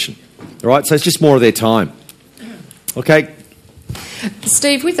information. All right, so it's just more of their time. Okay?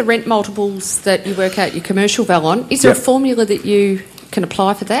 Steve, with the rent multiples that you work out your commercial val on, is there a formula that you can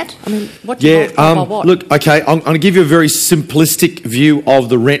apply for that? I mean, what do you multiply by what? Look, okay, I'm going to give you a very simplistic view of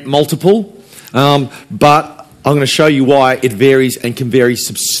the rent multiple, but I'm going to show you why it varies and can vary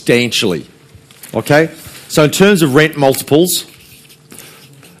substantially. Okay? So in terms of rent multiples,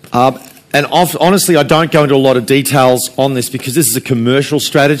 honestly, I don't go into a lot of details on this because this is a commercial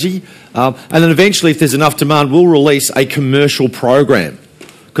strategy. And then eventually, if there's enough demand, we'll release a commercial program.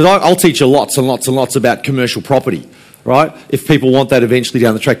 Because I'll teach you lots and lots and lots about commercial property, right? If people want that eventually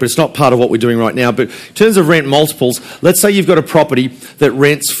down the track. But it's not part of what we're doing right now. But in terms of rent multiples, let's say you've got a property that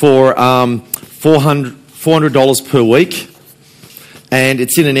rents for $400 per week. And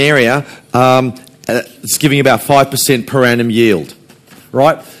it's in an area it's giving about 5% per annum yield,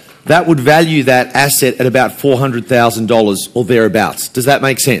 right? That would value that asset at about $400,000 or thereabouts. Does that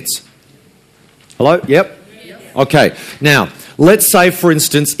make sense? Hello? Yep? Okay. Now, let's say, for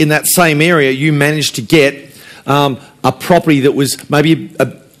instance, in that same area, you managed to get a property that was maybe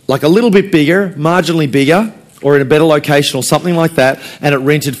like a little bit bigger, marginally bigger, or in a better location or something like that, and it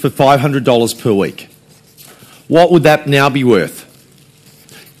rented for $500 per week. What would that now be worth?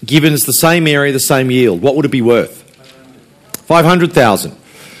 Given it's the same area, the same yield, what would it be worth? $500,000.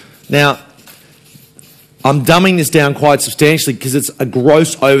 Now, I'm dumbing this down quite substantially because it's a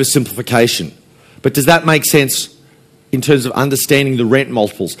gross oversimplification. But does that make sense in terms of understanding the rent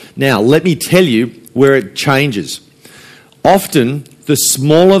multiples? Now, let me tell you where it changes. Often, the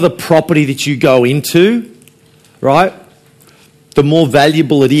smaller the property that you go into, right, the more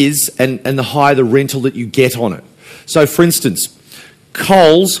valuable it is and the higher the rental that you get on it. So, for instance,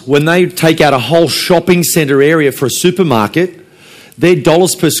 Coles, when they take out a whole shopping centre area for a supermarket, their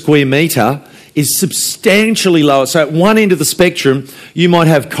dollars per square metre is substantially lower. So at one end of the spectrum, you might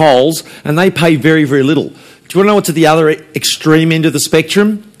have Coles, and they pay very, very little. Do you want to know what's at the other extreme end of the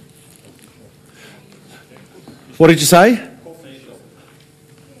spectrum? What did you say?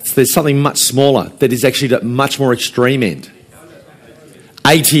 There's something much smaller that is actually at a much more extreme end.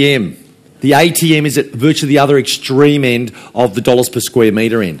 ATM. The ATM is at virtually the other extreme end of the dollars per square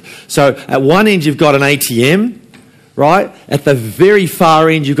metre end. So at one end, you've got an ATM, right? At the very far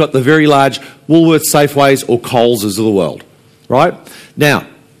end, you've got the very large Woolworths, Safeways or Coleses of the world, right? Now,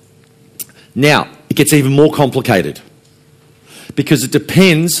 it gets even more complicated because it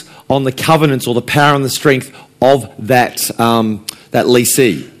depends on the covenants or the power and the strength of that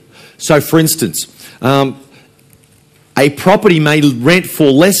leasee. So, for instance, a property may rent for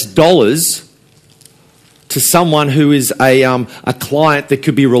less dollars to someone who is a client that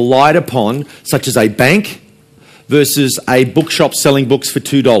could be relied upon, such as a bank versus a bookshop selling books for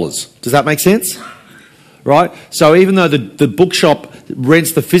 $2. Does that make sense? Right? So even though the bookshop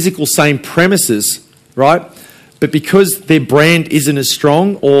rents the physical same premises, right, but because their brand isn't as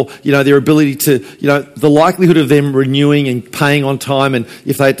strong, or their ability to, the likelihood of them renewing and paying on time, and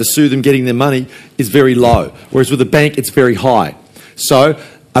if they had to sue them getting their money, is very low. Whereas with a bank, it's very high. So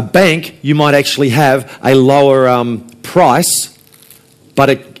a bank, you might actually have a lower price,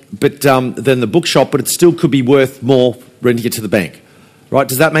 than the bookshop, but it still could be worth more renting it to the bank. Right?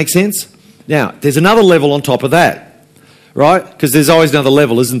 Does that make sense? Now, there's another level on top of that, right? Because there's always another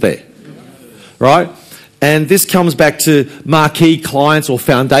level, isn't there? Right? And this comes back to marquee clients or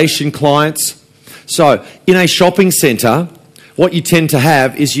foundation clients. So in a shopping centre, what you tend to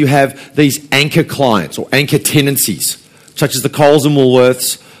have is you have these anchor clients or anchor tenancies, such as the Coles and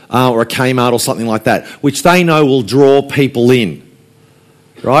Woolworths or a Kmart or something like that, which they know will draw people in,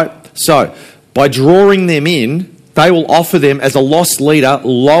 right? So by drawing them in, they will offer them as a loss leader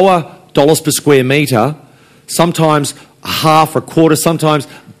lower dollars per square metre, sometimes a half or a quarter, sometimes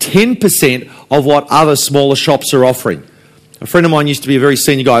 10% of what other smaller shops are offering. A friend of mine used to be a very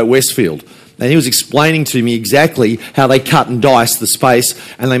senior guy at Westfield, and he was explaining to me exactly how they cut and dice the space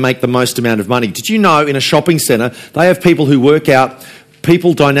and they make the most amount of money. Did you know in a shopping centre they have people who work out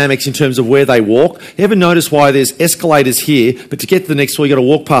people dynamics in terms of where they walk? You ever notice why there's escalators here, but to get to the next floor you've got to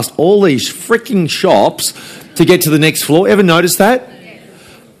walk past all these freaking shops to get to the next floor? Ever notice that?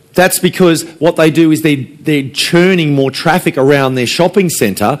 That's because what they do is they're churning more traffic around their shopping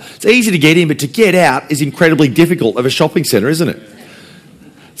centre. It's easy to get in, but to get out is incredibly difficult of a shopping centre, isn't it?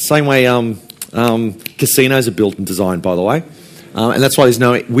 Same way casinos are built and designed, by the way. And that's why there's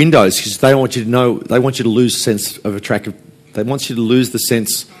no windows, because they want you to lose sense of attractive. They want you to lose the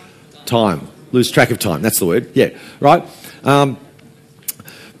sense time, lose track of time. That's the word. Yeah, right.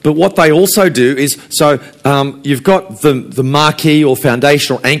 But what they also do is, you've got the marquee or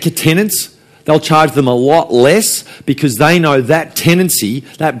foundation or anchor tenants. They'll charge them a lot less because they know that tenancy,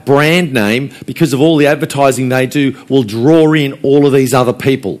 that brand name, because of all the advertising they do, will draw in all of these other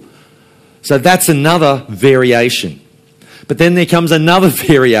people. So that's another variation. But then there comes another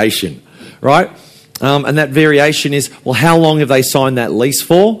variation, right? And that variation is, well, how long have they signed that lease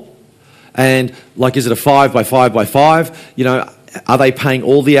for? And is it a 5 by 5 by 5? Are they paying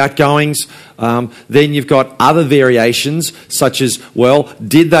all the outgoings? Then you've got other variations, such as, well,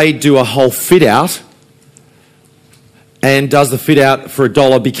 did they do a whole fit out? And does the fit out for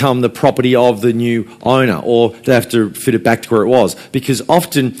 $1 become the property of the new owner? Or do they have to fit it back to where it was? Because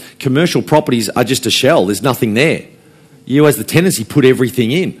often commercial properties are just a shell. There's nothing there. You, as the tenancy, put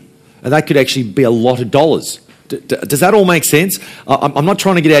everything in. And that could actually be a lot of dollars. Does that all make sense? I'm not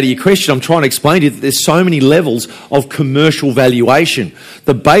trying to get out of your question. I'm trying to explain to you that there's so many levels of commercial valuation.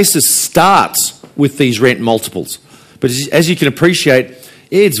 The basis starts with these rent multiples. But as you can appreciate,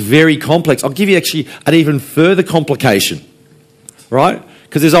 it's very complex. I'll give you actually an even further complication, right?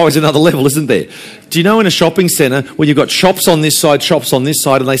 Because there's always another level, isn't there? Do you know in a shopping centre, when you've got shops on this side,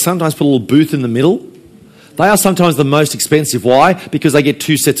 and they sometimes put a little booth in the middle? They are sometimes the most expensive. Why? Because they get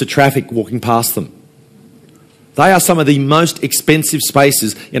two sets of traffic walking past them. They are some of the most expensive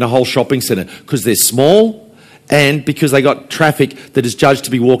spaces in a whole shopping centre because they're small and because they got traffic that is judged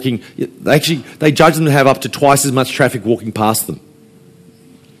to be walking. They judge them to have up to twice as much traffic walking past them.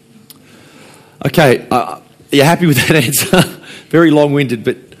 Okay, are you happy with that answer? Very long-winded,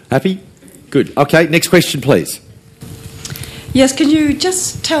 but happy? Good. Okay, next question, please. Yes, can you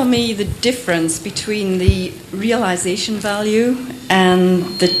just tell me the difference between the realisation value and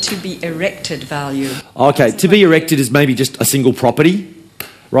the to-be-erected value? Okay, to-be-erected is maybe just a single property,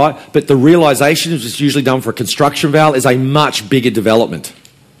 right? But the realisation, which is usually done for a construction val, is a much bigger development.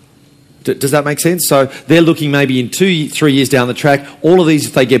 Does that make sense? So they're looking maybe in 2-3 years down the track, all of these,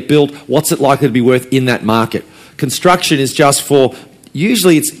 if they get built, what's it likely to be worth in that market? Construction is just for...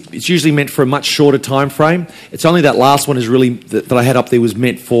 Usually, it's usually meant for a much shorter time frame. It's only that last one is really that I had up there was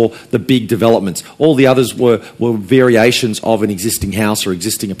meant for the big developments. All the others were variations of an existing house or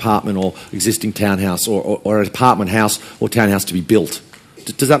existing apartment or existing townhouse or an apartment house or townhouse to be built.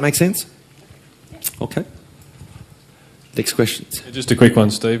 Does that make sense? Okay. Next questions. Just a quick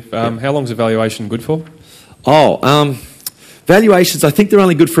one, Steve. How long is evaluation good for? Valuations, I think they're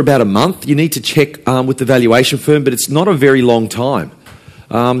only good for about a month. You need to check with the valuation firm, but it's not a very long time.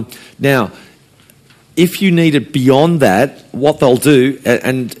 Now, if you need it beyond that, what they'll do,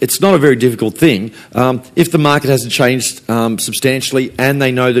 and it's not a very difficult thing, if the market hasn't changed substantially and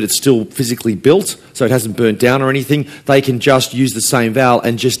they know that it's still physically built, so it hasn't burnt down or anything, they can just use the same val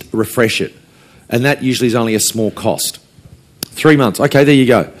and just refresh it. and that usually is only a small cost. 3 months. Okay, there you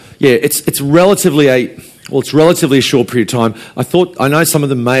go. Yeah, it's relatively a short period of time. I know some of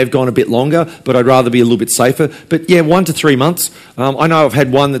them may have gone a bit longer, but I'd rather be a little bit safer. But yeah, 1 to 3 months. I know I've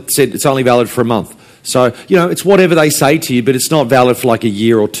had one that said it's only valid for a month. So, it's whatever they say to you, but it's not valid for like a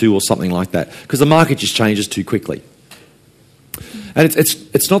year or two or something like that, because the market just changes too quickly. And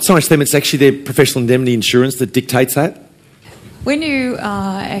it's not so much them, it's actually their professional indemnity insurance that dictates that. When you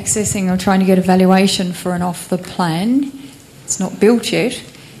are accessing or trying to get a valuation for an off the plan, it's not built yet,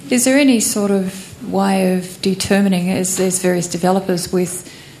 is there any sort of way of determining, as there's various developers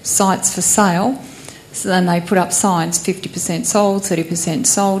with sites for sale, so then they put up signs, 50% sold, 30%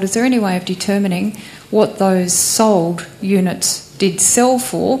 sold, is there any way of determining what those sold units did sell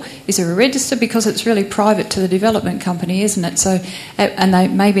for? Is there a register? Because it's really private to the development company, isn't it? So,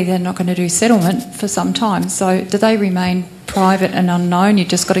 and maybe they're not going to do settlement for some time. So do they remain private and unknown? You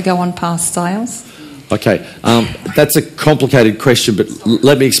just got to go on past sales? Okay, that's a complicated question, but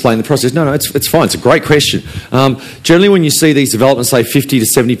let me explain the process. No, it's fine. It's a great question. Generally, when you see these developments, say 50 to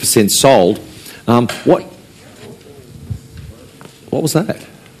 70% sold, what was that?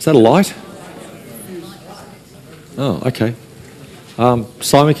 Is that a light? Oh, okay.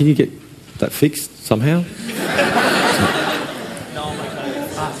 Simon, can you get that fixed somehow?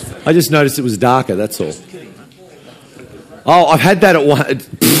 I just noticed it was darker, that's all. Oh, I've had that at one...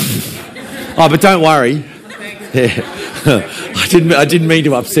 Oh, but don't worry. Yeah. I didn't mean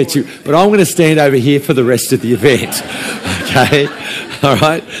to upset you, but I'm going to stand over here for the rest of the event. Okay? All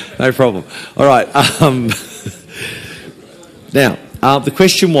right? No problem. All right. Now, the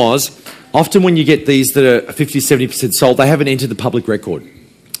question was, often when you get these that are 50 to 70% sold, they haven't entered the public record,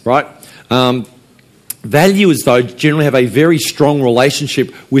 right? Valuers, though, generally have a very strong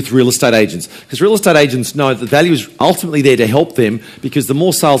relationship with real estate agents, because real estate agents know that the value is ultimately there to help them, because the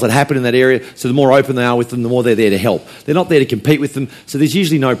more sales that happen in that area, so the more open they are with them, the more they're there to help. They're not there to compete with them, so there's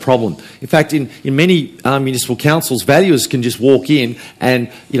usually no problem. In fact, in many municipal councils, valuers can just walk in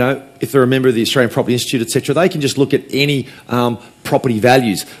and, if they're a member of the Australian Property Institute, etc., they can just look at any property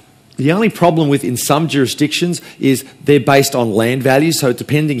values. The only problem with in some jurisdictions is they're based on land values, so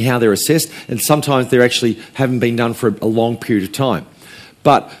depending how they're assessed, and sometimes they actually haven't been done for a long period of time.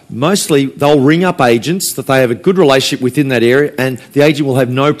 But mostly they'll ring up agents that they have a good relationship within that area, and the agent will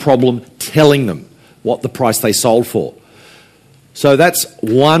have no problem telling them what the price they sold for. So that's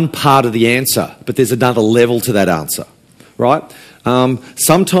one part of the answer, but there's another level to that answer, right?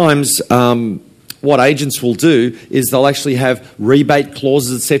 Sometimes... what agents will do is they'll actually have rebate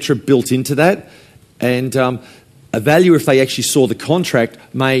clauses, etc., built into that, and a valuer, if they actually saw the contract,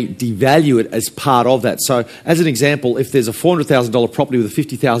 may devalue it as part of that. So, as an example, if there's a $400,000 property with a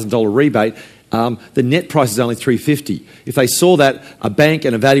 $50,000 rebate, the net price is only $350,000. If they saw that, a bank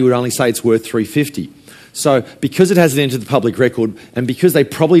and a valuer would only say it's worth $350,000. So, because it hasn't entered the public record, and because they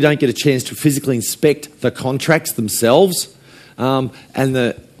probably don't get a chance to physically inspect the contracts themselves,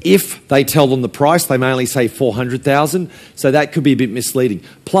 if they tell them the price, they may only say $400,000, so that could be a bit misleading.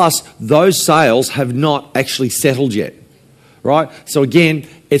 Plus, those sales have not actually settled yet, right? So again,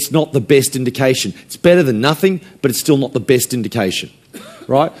 it's not the best indication. It's better than nothing, but it's still not the best indication,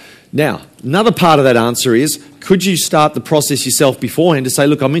 right? Now, another part of that answer is, could you start the process yourself beforehand to say,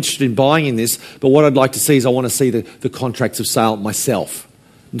 look, I'm interested in buying in this, but what I'd like to see is I want to see the contracts of sale myself.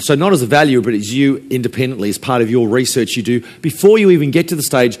 So not as a valuer, but as you independently, as part of your research you do, before you even get to the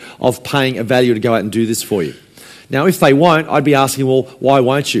stage of paying a valuer to go out and do this for you. Now, if they won't, I'd be asking, well, why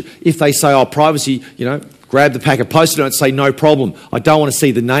won't you? If they say, oh, privacy, grab the pack of Post-it notes, say, no problem. I don't want to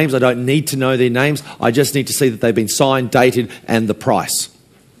see the names. I don't need to know their names. I just need to see that they've been signed, dated, and the price.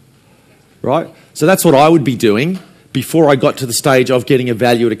 Right? So that's what I would be doing before I got to the stage of getting a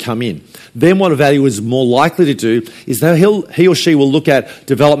valuer to come in. Then what a valuer is more likely to do is that he or she will look at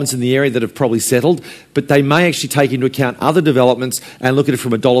developments in the area that have probably settled, but they may actually take into account other developments and look at it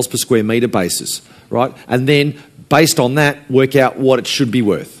from a dollars per square metre basis, right? And then, based on that, work out what it should be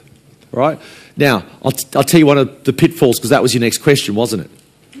worth, right? Now, I'll tell you one of the pitfalls, because that was your next question, wasn't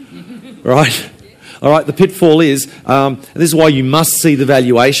it? Right? All right, the pitfall is, and this is why you must see the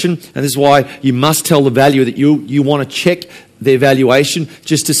valuation, and this is why you must tell the valuer that you want to check their valuation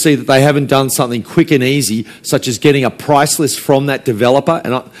just to see that they haven't done something quick and easy, such as getting a price list from that developer.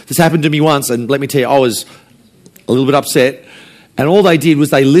 And this happened to me once, and let me tell you, I was a little bit upset. And all they did was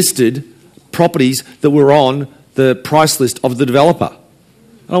they listed properties that were on the price list of the developer.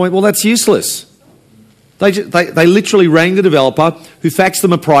 And I went, well, that's useless. They literally rang the developer, who faxed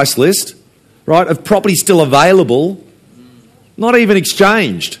them a price list, right, of property still available, not even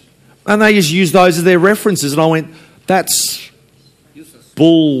exchanged. And they just used those as their references. And I went, that's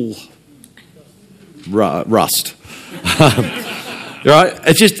bull. rust. Right?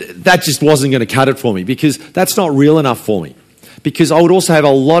 That just wasn't going to cut it for me because that's not real enough for me. Because I would also have a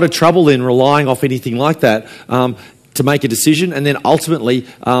lot of trouble in relying off anything like that to make a decision and then ultimately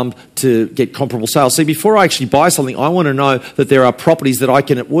to get comparable sales. See, before I actually buy something, I want to know that there are properties that I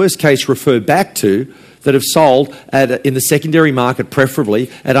can, at worst case, refer back to that have sold in the secondary market, preferably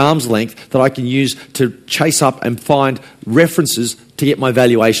at arm's length, that I can use to chase up and find references to get my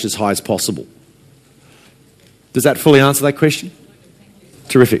valuation as high as possible. Does that fully answer that question?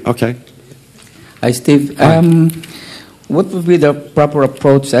 Terrific. Okay. Hi, Steve. What would be the proper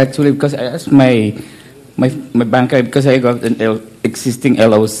approach, actually? Because I asked my banker, because I got an existing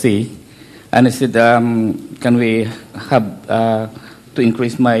LOC, and I said, can we have to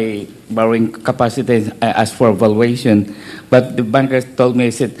increase my borrowing capacity? I asked for a valuation. But the banker told me,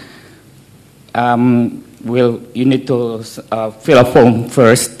 he said, well, you need to fill a form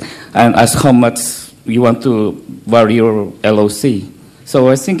first and ask how much you want to borrow your LOC. So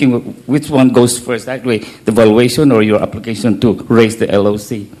I was thinking, which one goes first, actually, the valuation or your application to raise the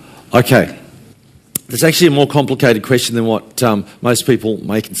LOC? Okay. There's actually a more complicated question than what most people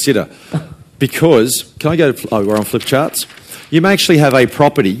may consider. Because, can I go to, we're on flip charts? You may actually have a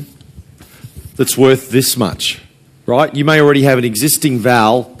property that's worth this much, right? You may already have an existing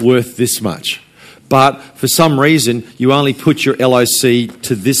val worth this much. But for some reason, you only put your LOC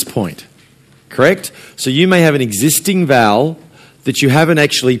to this point, correct? So you may have an existing val that you haven't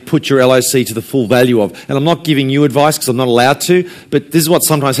actually put your LOC to the full value of. And I'm not giving you advice because I'm not allowed to, but this is what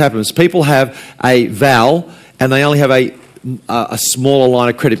sometimes happens. People have a val and they only have a smaller line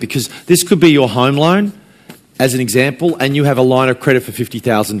of credit because this could be your home loan, as an example, and you have a line of credit for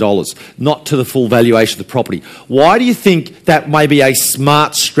 $50,000, not to the full valuation of the property. Why do you think that may be a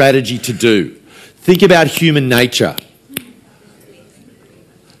smart strategy to do? Think about human nature.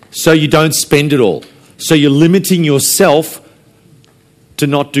 So you don't spend it all. So you're limiting yourself to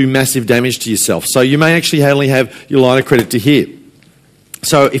not do massive damage to yourself. So you may actually only have your line of credit to here.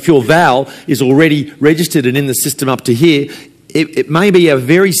 So if your val is already registered and in the system up to here, it may be a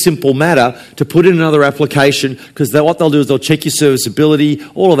very simple matter to put in another application because what they'll do is they'll check your serviceability,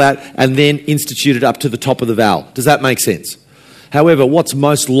 all of that, and then institute it up to the top of the val. Does that make sense? However, what's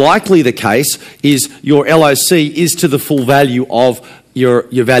most likely the case is your LOC is to the full value of your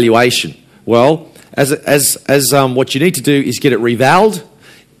valuation. Well, what you need to do is get it revaled.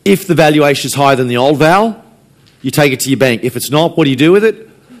 If the valuation is higher than the old val, you take it to your bank. If it's not, what do you do with it?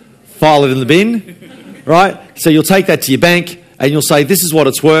 File it in the bin, right? So you'll take that to your bank and you'll say, this is what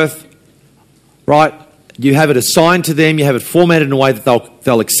it's worth, right? You have it assigned to them, you have it formatted in a way that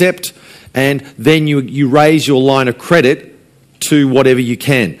they'll accept, and then you raise your line of credit to whatever you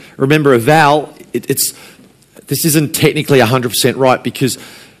can. Remember, a val, this isn't technically 100% right because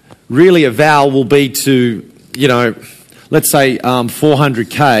really a val will be to, let's say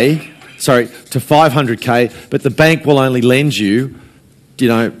 500K, but the bank will only lend you, to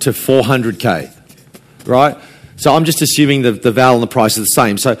 400K, right? So I'm just assuming the val and the price are the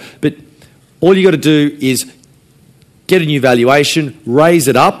same. But all you got to do is get a new valuation, raise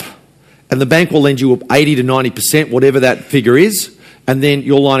it up, and the bank will lend you 80 to 90%, whatever that figure is, and then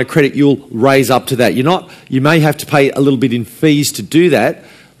your line of credit you'll raise up to that. You may have to pay a little bit in fees to do that,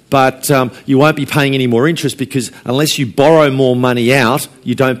 but you won't be paying any more interest because unless you borrow more money out,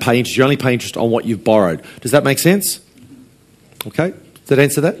 you don't pay interest. You only pay interest on what you've borrowed. Does that make sense? Okay. Does that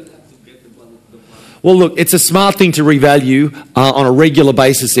answer that? Well, look, it's a smart thing to revalue on a regular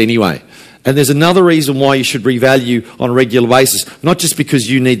basis anyway. And there's another reason why you should revalue on a regular basis, not just because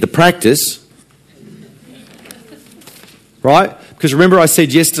you need the practice, right? Because remember I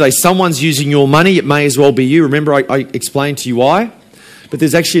said yesterday, someone's using your money, it may as well be you. Remember I explained to you why? But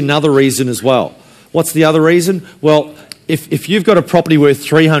there's actually another reason as well. What's the other reason? Well, if you've got a property worth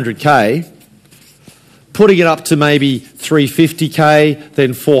 300K, putting it up to maybe 350K,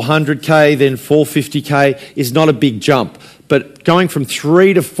 then 400K, then 450K is not a big jump. But going from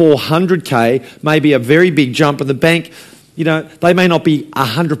 3 to 400K may be a very big jump, and the bank, they may not be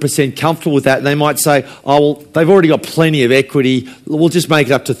 100% comfortable with that. And they might say, oh, well, they've already got plenty of equity. We'll just make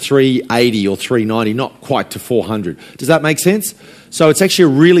it up to 380 or 390, not quite to 400. Does that make sense? So it's actually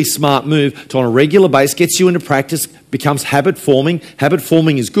a really smart move to, on a regular basis, gets you into practice, becomes habit forming. Habit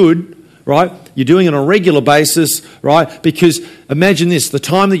forming is good, right? You're doing it on a regular basis, right? Because imagine this, the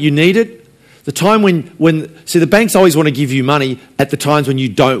time that you need it, the time see, the banks always want to give you money at the times when you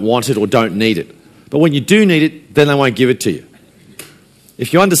don't want it or don't need it. But when you do need it, then they won't give it to you.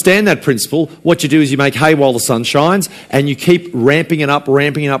 If you understand that principle, what you do is you make hay while the sun shines and you keep ramping it up,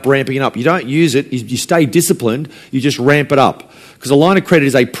 ramping it up, ramping it up. You don't use it, you stay disciplined, you just ramp it up. Because a line of credit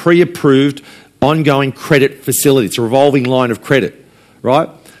is a pre-approved ongoing credit facility. It's a revolving line of credit, right?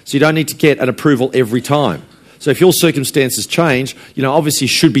 So you don't need to get an approval every time. So if your circumstances change, obviously you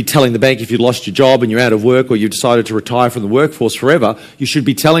should be telling the bank if you lost your job and you're out of work or you've decided to retire from the workforce forever, you should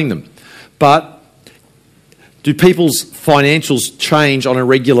be telling them. But do people's financials change on a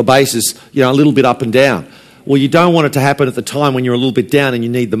regular basis, a little bit up and down? Well, you don't want it to happen at the time when you're a little bit down and you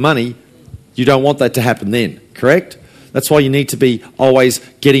need the money. You don't want that to happen then, correct? That's why you need to be always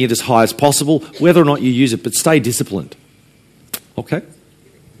getting it as high as possible, whether or not you use it, but stay disciplined. Okay?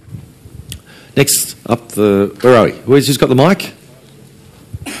 Next up where are we? Who's got the mic?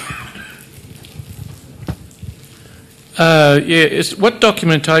 What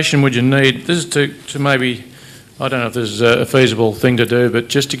documentation would you need? This is to maybe, I don't know if this is a feasible thing to do, but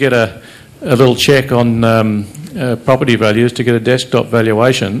just to get a little check on property values, to get a desktop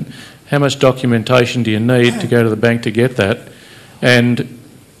valuation, how much documentation do you need to go to the bank to get that? And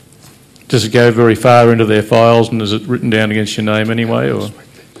does it go very far into their files, and is it written down against your name anyway, or...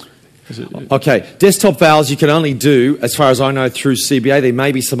 Okay, desktop vals you can only do, as far as I know, through CBA. There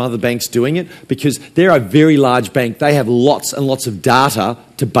may be some other banks doing it because they're a very large bank. They have lots and lots of data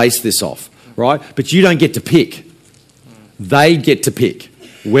to base this off, right? But you don't get to pick. They get to pick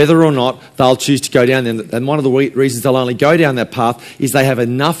whether or not they'll choose to go down there. And one of the reasons they'll only go down that path is they have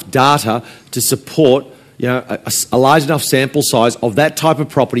enough data to support a large enough sample size of that type of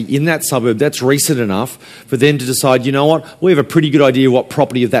property in that suburb that's recent enough for them to decide, you know what, we have a pretty good idea what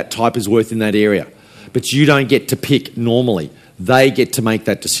property of that type is worth in that area. But you don't get to pick normally. They get to make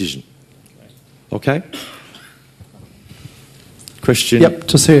that decision. Okay? Question? Yep,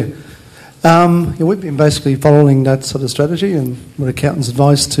 just here. We've been basically following that sort of strategy and with accountants'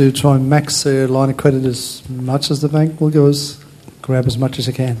 advice to try and max their line of credit as much as the bank will give us, grab as much as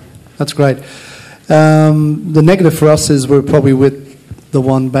you can. That's great. The negative for us is we're probably with the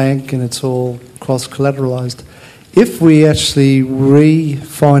one bank and it's all cross-collateralised. If we actually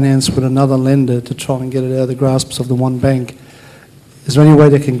refinance with another lender to try and get it out of the grasps of the one bank, is there any way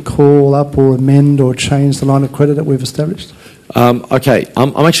they can call up or amend or change the line of credit that we've established? Okay,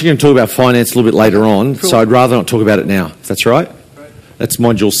 I'm actually going to talk about finance a little bit later on, so I'd rather not talk about it now, if that's all right. That's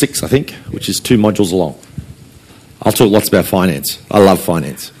module 6, I think, which is 2 modules long. I'll talk lots about finance. I love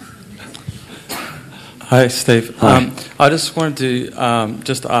finance. Hi, Steve. Hi. I just wanted to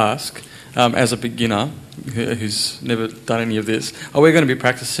just ask, as a beginner who's never done any of this, are we going to be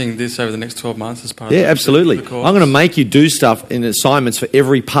practicing this over the next 12 months as part of absolutely. the course? I'm going to make you do stuff in assignments for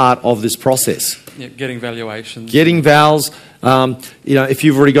every part of this process. Yeah, getting valuations. Getting vals. If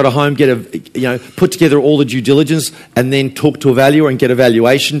you've already got a home, put together all the due diligence and then talk to a valuer and get a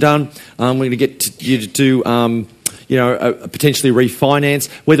valuation done. We're going to get you to do... potentially refinance,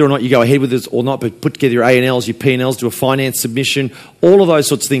 whether or not you go ahead with this or not, but put together your A&Ls, your P&Ls, do a finance submission, all of those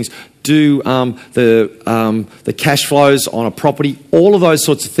sorts of things. Do the cash flows on a property, all of those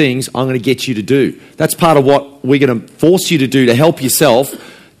sorts of things I'm going to get you to do. That's part of what we're going to force you to do to help yourself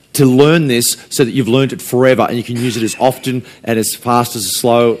to learn this so that you've learned it forever and you can use it as often and as fast as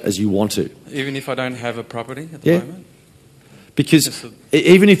slow as you want to. Even if I don't have a property at the moment? Because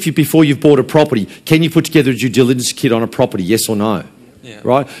even if before you've bought a property, can you put together a due diligence kit on a property, yes or no? Yeah.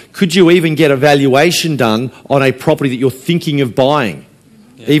 Right? Could you even get a valuation done on a property that you're thinking of buying,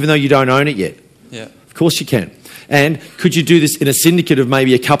 even though you don't own it yet? Yeah. Of course you can. And could you do this in a syndicate of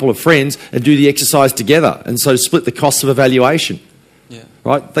maybe a couple of friends and do the exercise together and so split the costs of a valuation? Yeah.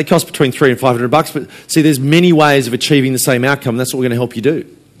 Right? They cost between $300 and $500, but see, there's many ways of achieving the same outcome. And that's what we're going to help you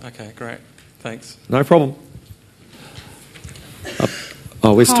do. Okay, great. Thanks. No problem.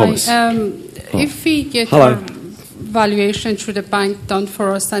 Where's Thomas? If we get Hello. our valuation through the bank done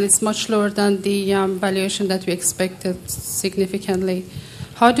for us and it's much lower than the valuation that we expected significantly,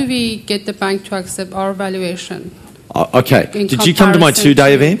 how do we get the bank to accept our valuation? Okay. Did you come to my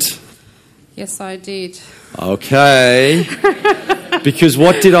 2-day event? Yes, I did. Okay. Because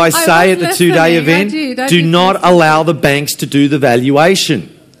what did I say at the 2-day event? Do not allow the banks to do the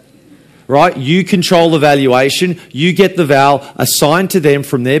valuation. Right? You control the valuation, you get the val assigned to them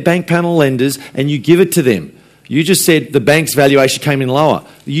from their bank panel lenders and you give it to them. You just said the bank's valuation came in lower.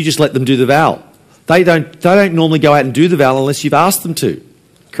 You just let them do the val. They don't normally go out and do the val unless you've asked them to.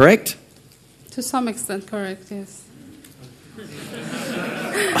 Correct? To some extent, correct, yes.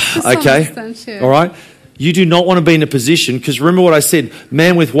 Okay. Extent, yeah. All right. You do not want to be in a position, because remember what I said,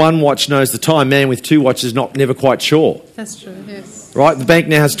 man with one watch knows the time, man with 2 watches is never quite sure. That's true, yes. Right? The bank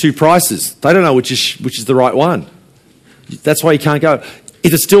now has 2 prices. They don't know which is the right one. That's why you can't go.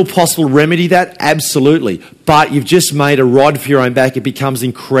 Is it still possible to remedy that? Absolutely. But you've just made a rod for your own back. It becomes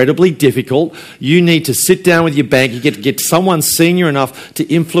incredibly difficult. You need to sit down with your bank. You get to get someone senior enough to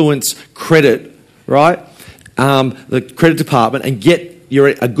influence credit right, the credit department, and get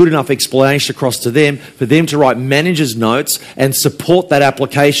a good enough explanation across to them for them to write manager's notes and support that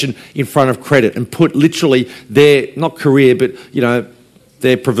application in front of credit and put literally their, not career, but,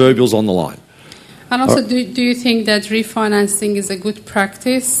 their proverbials on the line. And also, do you think that refinancing is a good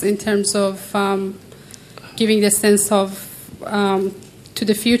practice in terms of giving the sense of to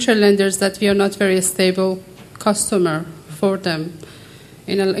the future lenders that we are not very stable customer for them?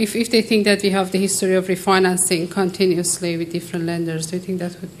 If they think that we have the history of refinancing continuously with different lenders, do you think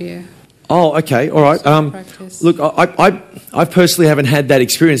that would be a... Oh, okay, all right. practice? Look, I personally haven't had that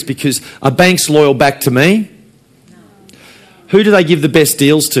experience because are banks loyal back to me? No. Who do they give the best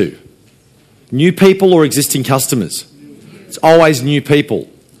deals to? New people or existing customers? It's always new people.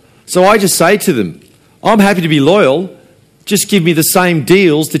 So I just say to them, I'm happy to be loyal, just give me the same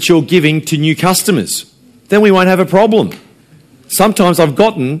deals that you're giving to new customers. Then we won't have a problem. Sometimes I've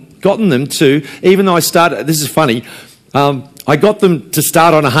gotten them to, even though I started, this is funny, I got them to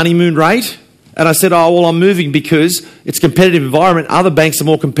start on a honeymoon rate, and I said, oh, well, I'm moving because it's a competitive environment, other banks are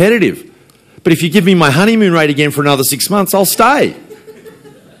more competitive. But if you give me my honeymoon rate again for another 6 months, I'll stay.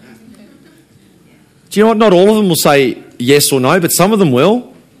 Do you know what? Not all of them will say yes or no, but some of them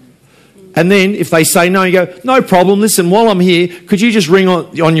will. And then if they say no, you go, no problem, listen, while I'm here, could you just ring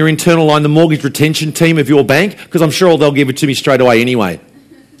on your internal line the mortgage retention team of your bank? Because I'm sure they'll give it to me straight away anyway.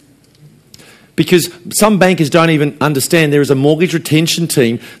 Because some bankers don't even understand there is a mortgage retention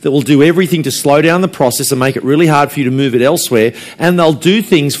team that will do everything to slow down the process and make it really hard for you to move it elsewhere. And they'll do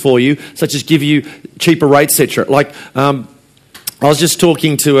things for you, such as give you cheaper rates, etc. Like, I was just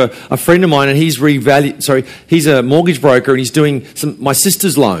talking to a friend of mine, and he's a mortgage broker, and he's doing my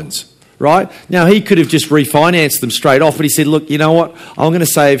sister's loans. Right? Now, he could have just refinanced them straight off, but he said, look, you know what? I'm going to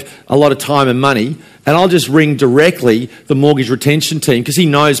save a lot of time and money, and I'll just ring directly the mortgage retention team because he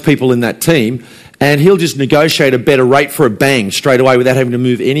knows people in that team, and he'll just negotiate a better rate for a bang straight away without having to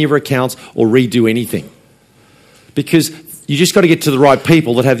move any of her accounts or redo anything. Because you just got to get to the right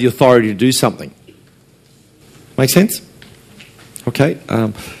people that have the authority to do something. Make sense? Okay.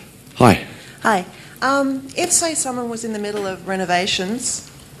 Hi. Hi. If, say, someone was in the middle of renovations...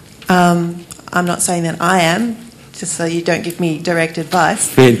 I'm not saying that I am, just so you don't give me direct advice.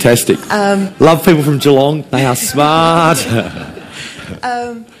 Fantastic. Love people from Geelong. They are smart.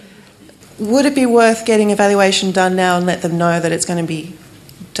 Would it be worth getting a valuation done now and let them know that it's going to be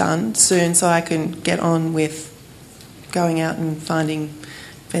done soon so I can get on with going out and finding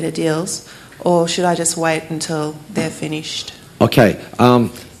better deals? Or should I just wait until they're finished? Okay.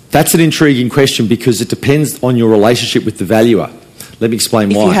 That's an intriguing question because it depends on your relationship with the valuer. Let me explain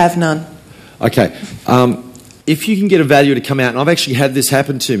why. If you have none. Okay. If you can get a valuer to come out, and I've actually had this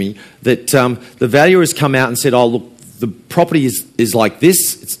happen to me, that the valuer has come out and said, oh, look, the property is like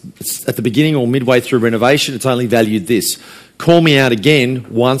this. It's at the beginning or midway through renovation. It's only valued this. Call me out again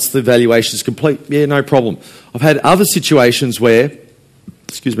once the valuation is complete. Yeah, no problem. I've had other situations where,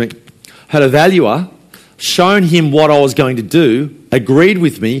 had a valuer shown him what I was going to do, agreed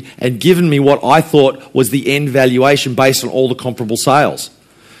with me, and given me what I thought was the end valuation based on all the comparable sales.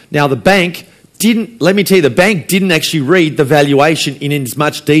 Now, the bank didn't actually read the valuation in as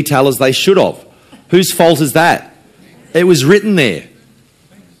much detail as they should have. Whose fault is that? It was written there,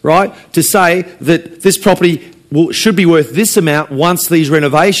 right? To say that this property should be worth this amount once these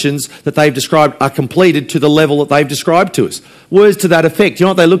renovations that they've described are completed to the level that they've described to us. Words to that effect. You know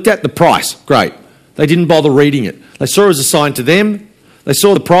what they looked at? The price. Great. They didn't bother reading it. They saw it was assigned to them. They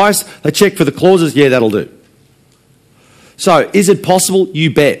saw the price. They checked for the clauses. Yeah, that'll do. So, is it possible? You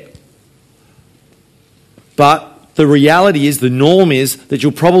bet. But the reality is, the norm is that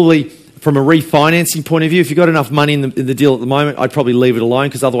you'll probably, from a refinancing point of view, if you've got enough money in the deal at the moment, I'd probably leave it alone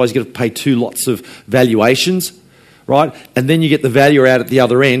because otherwise you've got to pay 2 lots of valuations, right? And then you get the valuer out at the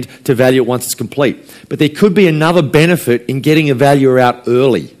other end to value it once it's complete. But there could be another benefit in getting a valuer out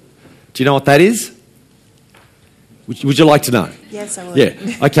early. Do you know what that is? Would you like to know? Yes, I would. Yeah,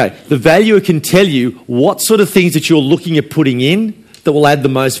 okay. The valuer can tell you what sort of things that you're looking at putting in that will add the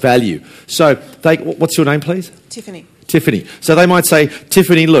most value. So, what's your name, please? Tiffany. Tiffany. So they might say,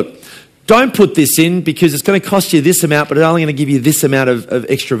 Tiffany, look, don't put this in because it's going to cost you this amount, but it's only going to give you this amount of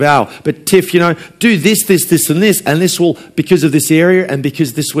extra val. But Tiff, do this, and this will, because of this area and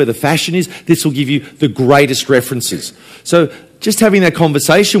because this is where the fashion is, this will give you the greatest references. So just having that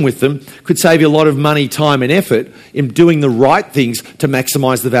conversation with them could save you a lot of money, time and effort in doing the right things to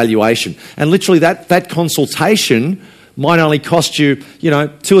maximise the valuation. And literally that consultation might only cost you,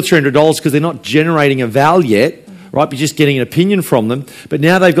 $200 or $300 because they're not generating a val yet, right? But you're just getting an opinion from them. But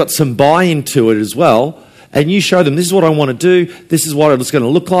now they've got some buy-in to it as well. and you show them, this is what I want to do, this is what it's going to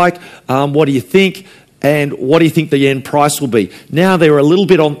look like, what do you think, and what do you think the end price will be? Now they're a little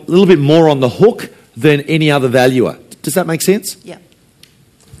bit more on the hook than any other valuer. Does that make sense? Yeah.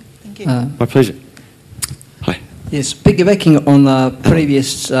 Thank you. My pleasure. Hi. Yes, piggybacking on the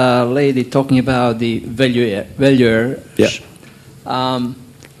previous lady talking about the valuer. Yeah.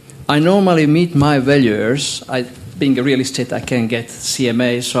 I normally meet my valuers. Being a real estate, I can get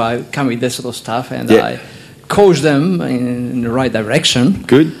CMA, so I come with this sort of stuff, and I coach them in the right direction.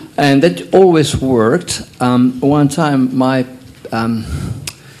 Good. And that always worked. One time, my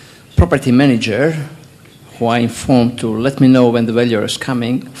property manager, who I informed to let me know when the valuer is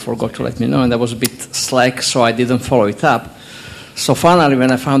coming, forgot to let me know, and I was a bit slack, so I didn't follow it up. So finally,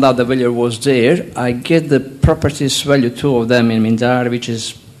 when I found out the valuer was there, I get the properties value, two of them in Molnar, which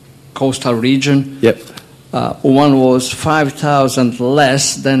is coastal region. Yep. One was 5,000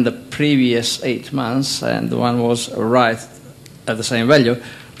 less than the previous 8 months, and one was right at the same value.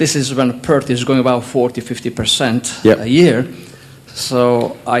 This is when PERT is going about 40-50% a year.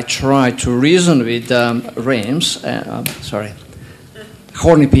 So I try to reason with RAMs,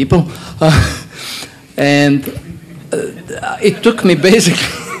 horny people, and it took me basically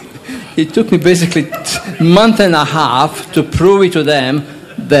a month and a half to prove it to them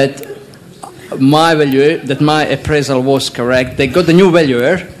that my appraisal was correct. They got the new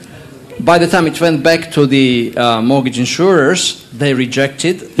valuer. By the time it went back to the mortgage insurers, they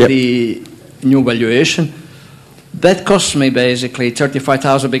rejected the new valuation. That cost me basically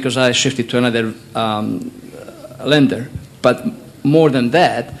 $35,000 because I shifted to another lender. But more than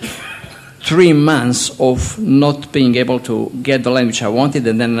that, 3 months of not being able to get the land which I wanted,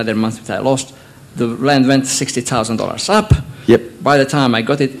 and then another month that I lost. The land went $60,000 up. Yep. By the time I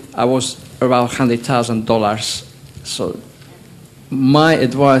got it, I was about $100,000. So my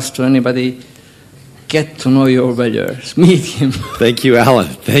advice to anybody, get to know your valuers. Meet him. Thank you, Alan.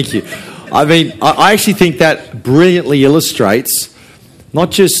 Thank you. I mean, I actually think that brilliantly illustrates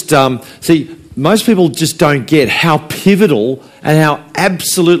not just... most people just don't get how pivotal and how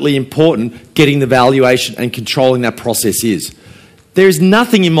absolutely important getting the valuation and controlling that process is. There is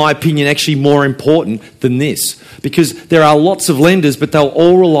nothing, in my opinion, actually more important than this, because there are lots of lenders, but they'll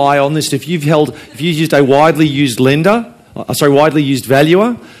all rely on this. If you've used a widely used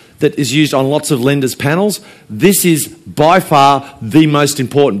valuer that is used on lots of lenders' panels, this is by far the most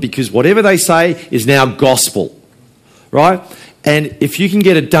important, because whatever they say is now gospel, right? And if you can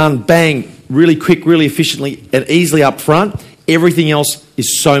get it done, bang, really quick, really efficiently and easily up front, everything else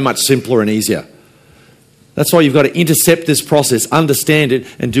is so much simpler and easier. That's why you've got to intercept this process, understand it,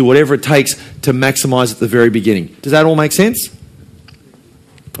 and do whatever it takes to maximise at the very beginning. Does that all make sense?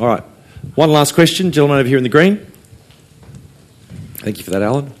 All right. One last question. Gentleman over here in the green. Thank you for that,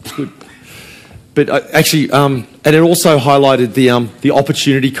 Alan. It's good. But and it also highlighted the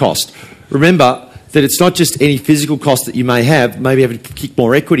opportunity cost. Remember that it's not just any physical cost that you may have, maybe having to kick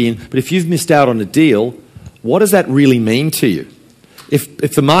more equity in, but if you've missed out on a deal, what does that really mean to you?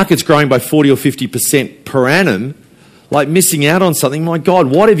 If the market's growing by 40 or 50% per annum, like missing out on something, my God,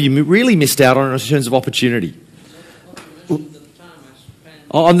 what have you really missed out on in terms of opportunity?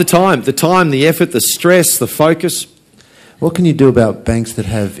 On the time, the effort, the stress, the focus. What can you do about banks that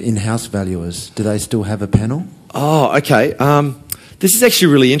have in-house valuers? Do they still have a panel? Oh, okay. This is actually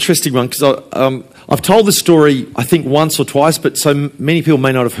a really interesting one, because I've told the story, I think, once or twice, but so many people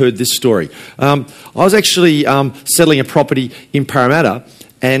may not have heard this story. I was actually settling a property in Parramatta,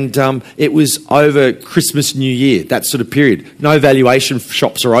 and it was over Christmas, New Year, that sort of period. No valuation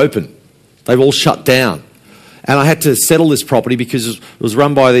shops are open. They've all shut down. And I had to settle this property because it was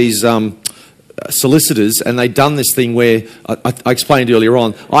run by these solicitors, and they'd done this thing where, I explained earlier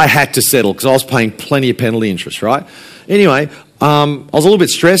on, I had to settle because I was paying plenty of penalty interest, right? Anyway, I was a little bit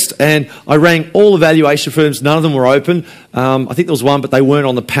stressed, and I rang all the valuation firms. None of them were open. I think there was one, but they weren't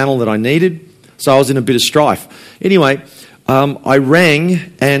on the panel that I needed, so I was in a bit of strife. Anyway, I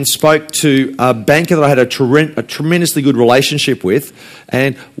rang and spoke to a banker that I had a tremendously good relationship with,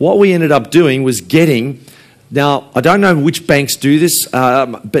 and what we ended up doing was getting... Now, I don't know which banks do this,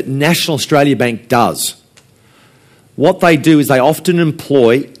 but National Australia Bank does. What they do is they often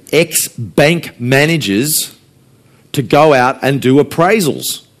employ ex-bank managers to go out and do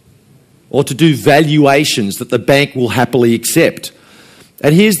appraisals or to do valuations that the bank will happily accept.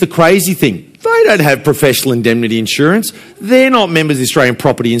 And here's the crazy thing. They don't have professional indemnity insurance. They're not members of the Australian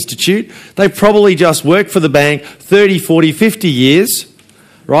Property Institute. They probably just worked for the bank 30, 40, 50 years,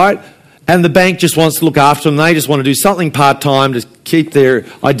 right? And the bank just wants to look after them. They just want to do something part-time to keep their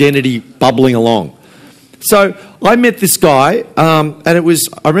identity bubbling along. So I met this guy, and it was,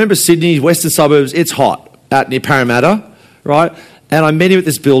 I remember Sydney, western suburbs, it's hot. out near Parramatta, right? And I met him at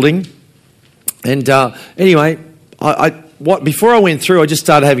this building. And anyway, before I went through, I just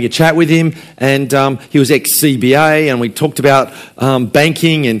started having a chat with him, and he was ex-CBA, and we talked about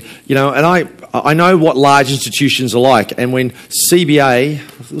banking, and I know what large institutions are like. And when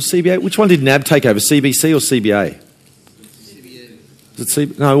CBA, which one did NAB take over, CBC or CBA? Was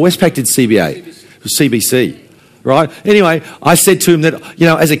it no, Westpac did CBA. It was CBC. Right? Anyway, I said to him that,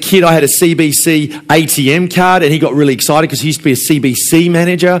 as a kid I had a CBC ATM card, and he got really excited because he used to be a CBC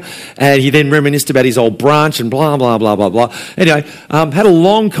manager, and he then reminisced about his old branch and blah, blah, blah, blah, blah. Anyway, had a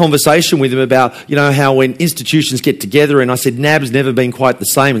long conversation with him about, how when institutions get together, and I said NAB's never been quite the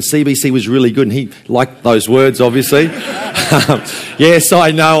same, and CBC was really good, and he liked those words, obviously. Yes, I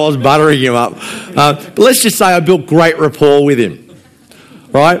know, I was buttering him up. But let's just say I built great rapport with him,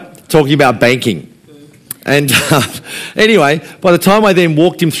 right? Talking about banking. And anyway, by the time I then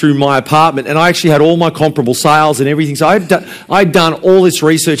walked him through my apartment, and I actually had all my comparable sales and everything, so I'd done all this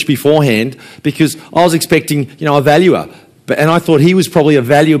research beforehand because I was expecting, a valuer. And I thought he was probably a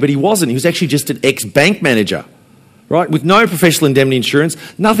valuer, but he wasn't. He was actually just an ex-bank manager, right, with no professional indemnity insurance,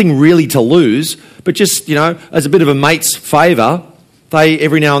 nothing really to lose, but just, as a bit of a mate's favour, they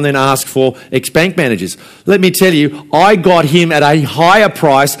every now and then ask for ex-bank managers. Let me tell you, I got him at a higher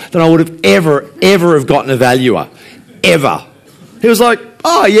price than I would have ever have gotten a valuer. Ever. He was like,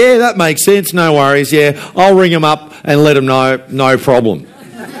 oh yeah, that makes sense, no worries, yeah, I'll ring him up and let him know, no problem.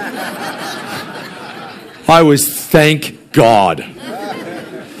 I was, thank God.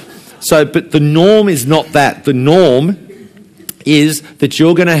 So, but the norm is not that. The norm is that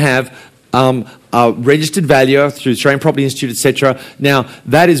you're going to have a registered valuer through the Australian Property Institute, etc. Now,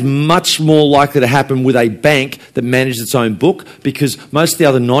 that is much more likely to happen with a bank that manages its own book, because most of the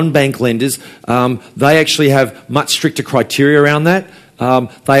other non-bank lenders, they actually have much stricter criteria around that.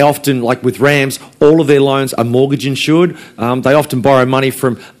 They often, like with RAMS, all of their loans are mortgage insured. They often borrow money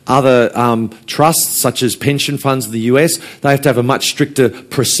from other trusts, such as pension funds in the US. They have to have a much stricter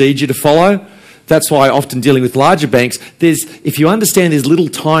procedure to follow. That's why often dealing with larger banks, if you understand there's little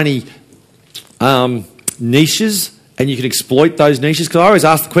tiny niches, and you can exploit those niches, because I always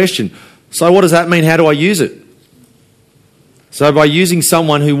ask the question, so what does that mean? How do I use it? So by using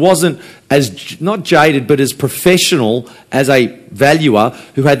someone who wasn't as, not jaded, but as professional as a valuer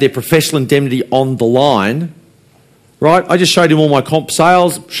who had their professional indemnity on the line, right? I just showed him all my comp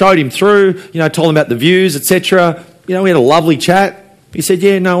sales, showed him through, told him about the views, etc. We had a lovely chat. He said,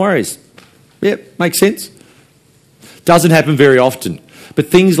 yeah, no worries. Yep, makes sense. Doesn't happen very often. But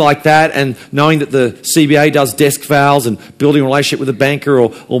things like that, and knowing that the CBA does desk vals, and building a relationship with a banker,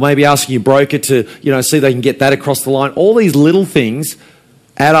 or maybe asking your broker to, see if they can get that across the line, all these little things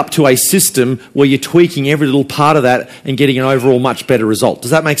add up to a system where you're tweaking every little part of that and getting an overall much better result.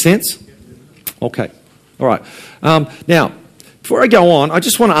 Does that make sense? Okay. All right. Now, before I go on, I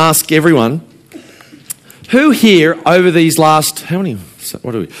just want to ask everyone, who here over these last,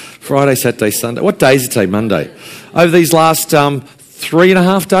 what are we, Friday, Saturday, Sunday, what day is it today? Monday. Over these last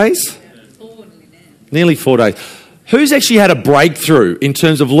 3.5 days? Nearly 4 days. Who's actually had a breakthrough in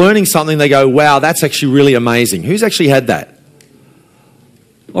terms of learning something they go, wow, that's actually really amazing? Who's actually had that?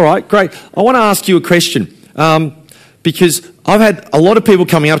 All right, great. I want to ask you a question, because I've had a lot of people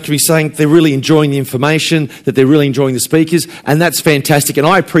coming up to me saying they're really enjoying the information, that they're really enjoying the speakers, and that's fantastic, and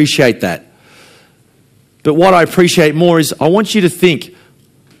I appreciate that. But what I appreciate more is I want you to think,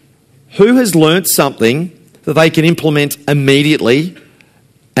 who has learnt something that they can implement immediately,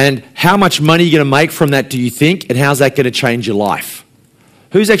 and how much money are you going to make from that, do you think, and how's that going to change your life?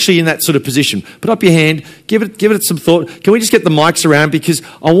 Who's actually in that sort of position? Put up your hand, give it some thought. Can we just get the mics around, because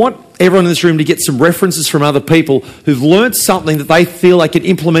I want everyone in this room to get some references from other people who've learnt something that they feel they can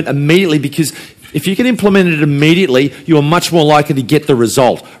implement immediately, because if you can implement it immediately, you are much more likely to get the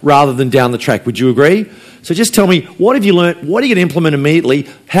result rather than down the track. Would you agree? So just tell me, what have you learnt? What are you going to implement immediately?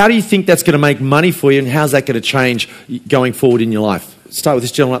 How do you think that's going to make money for you, and how's that going to change going forward in your life? Start with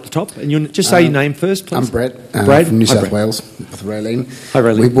this gentleman up the top, and you just say your name first, please. I'm Brett, Brad from New South Brett. Wales, with Raylene. Hi,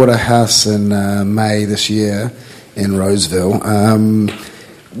 Raylene. We bought a house in May this year in Roseville. Nothing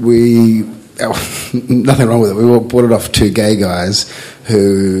wrong with it. We bought it off two gay guys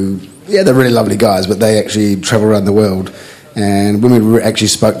who, they're really lovely guys, but they actually travel around the world. And when we actually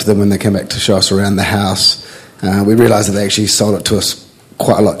spoke to them when they came back to show us around the house, we realised that they actually sold it to us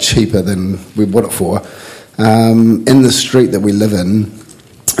quite a lot cheaper than we bought it for. In the street that we live in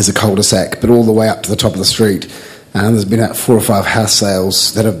is a cul-de-sac, but all the way up to the top of the street, there's been about 4 or 5 house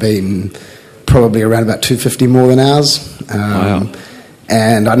sales that have been probably around about $250 more than ours. Wow.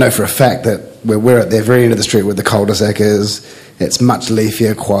 And I know for a fact that we're at the very end of the street where the cul-de-sac is, It's much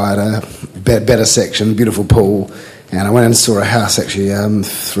leafier, quieter, better section, beautiful pool. And I went and saw a house actually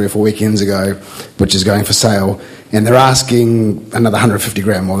 3 or 4 weekends ago, which is going for sale. And they're asking another 150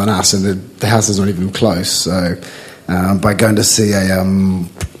 grand more than us, and the house is not even close. So by going to see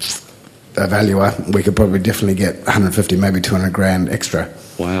a valuer, we could probably definitely get 150, maybe 200 grand extra.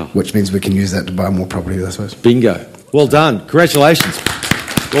 Wow. Which means we can use that to buy more property, I suppose. Bingo. Well done. Congratulations.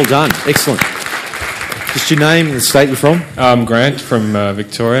 Well done. Excellent. Just your name and the state you're from? Grant from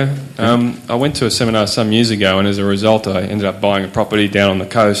Victoria. I went to a seminar some years ago, and as a result I ended up buying a property down on the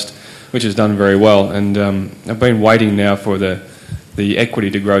coast, which has done very well. And I've been waiting now for the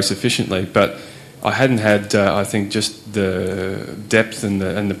equity to grow sufficiently, but I hadn't had, I think, just the depth and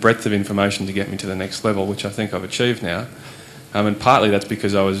the breadth of information to get me to the next level, which I think I've achieved now. And partly that's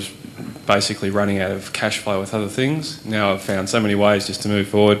because I was basically running out of cash flow with other things. Now I've found so many ways just to move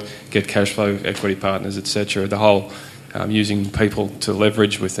forward, get cash flow, equity partners, etc. The whole using people to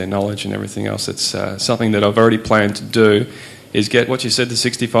leverage with their knowledge and everything else. It's something that I've already planned to do, is get what you said, the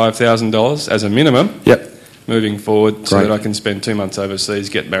 $65,000 as a minimum. Yep. Moving forward, so that I can spend 2 months overseas,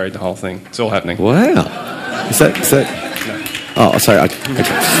 get married, the whole thing. It's all happening. Wow. Is that? No. Oh, sorry. Okay.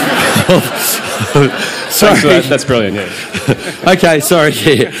 Sorry. That's brilliant, yeah. Okay, sorry.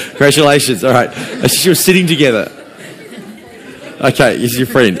 Yeah. Congratulations. All right. You're sitting together. Okay, this is your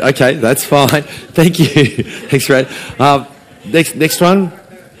friend. Okay, that's fine. Thank you. Thanks, Brad. Next one.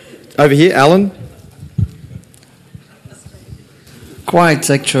 Over here, Alan. Quite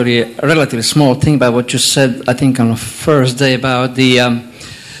actually a relatively small thing about what you said, I think, on the first day about the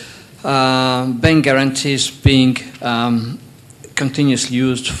bank guarantees being continuously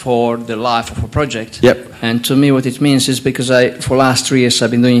used for the life of a project. Yep. And to me what it means is because for last 3 years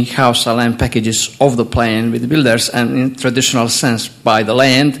I've been doing house and land packages of the plan with the builders, and in traditional sense buy the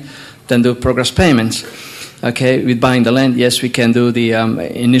land, then do progress payments. Okay, with buying the land, yes, we can do the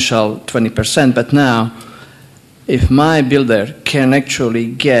initial 20%, but now if my builder can actually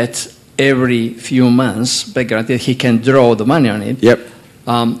get every few months back guarantee, he can draw the money on it. Yep.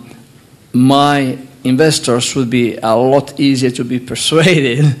 My investors would be a lot easier to be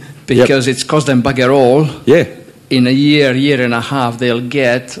persuaded because it's cost them bugger all. Yeah. In a year and a half, they'll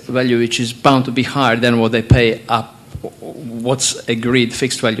get value which is bound to be higher than what they pay up, what's agreed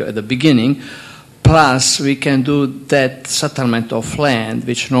fixed value at the beginning. Plus, we can do that settlement of land,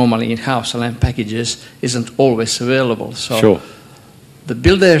 which normally in house and land packages isn't always available. So sure. The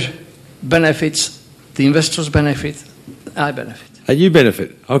builder benefits, the investors benefit, I benefit. And you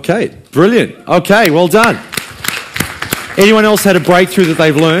benefit. Okay, brilliant. Okay, well done. Anyone else had a breakthrough that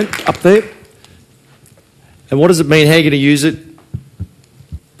they've learned up there? And what does it mean? How are you going to use it?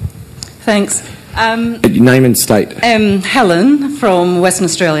 Thanks. Name and state. Helen from Western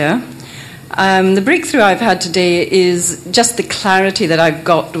Australia. The breakthrough I've had today is just the clarity that I've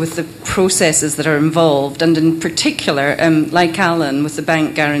got with the processes that are involved, and in particular, like Alan, with the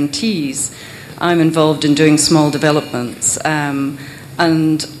bank guarantees, I'm involved in doing small developments, and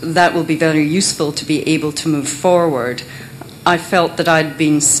that will be very useful to be able to move forward. I felt that I'd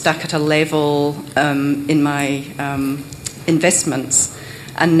been stuck at a level in my investments,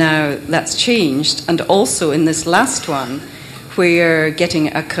 and now that's changed. And also in this last one, where getting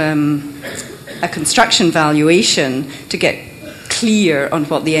a construction valuation to get clear on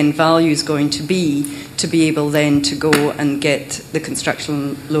what the end value is going to be able then to go and get the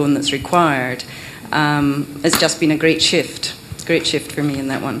construction loan that's required. It's just been a great shift for me in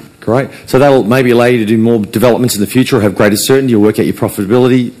that one. Great. So that'll maybe allow you to do more developments in the future, or have greater certainty, or work out your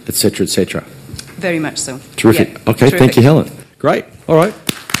profitability, etc., etc. Very much so. Terrific. Yeah, okay, terrific. Thank you, Helen. Great. All right.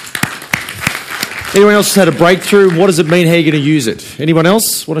 Anyone else has had a breakthrough? What does it mean? How are you going to use it? Anyone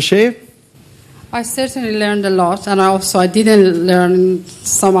else want to share? I certainly learned a lot, and I didn't learn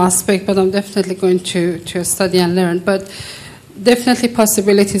some aspect, but I'm definitely going to study and learn. But definitely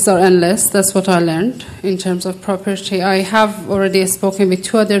possibilities are endless. That's what I learned in terms of property. I have already spoken with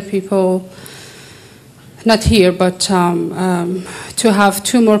 2 other people, not here, but to have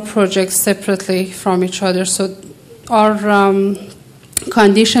 2 more projects separately from each other. So our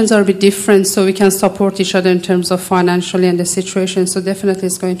conditions are a bit different, so we can support each other in terms of financially and the situation. So definitely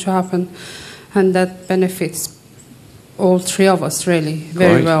it's going to happen. And that benefits all 3 of us, really,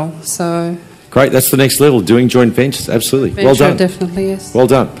 very well. So great, that's the next level, doing joint ventures, absolutely. Well done. Definitely, yes. Well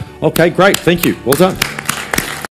done. Okay, great, thank you. Well done.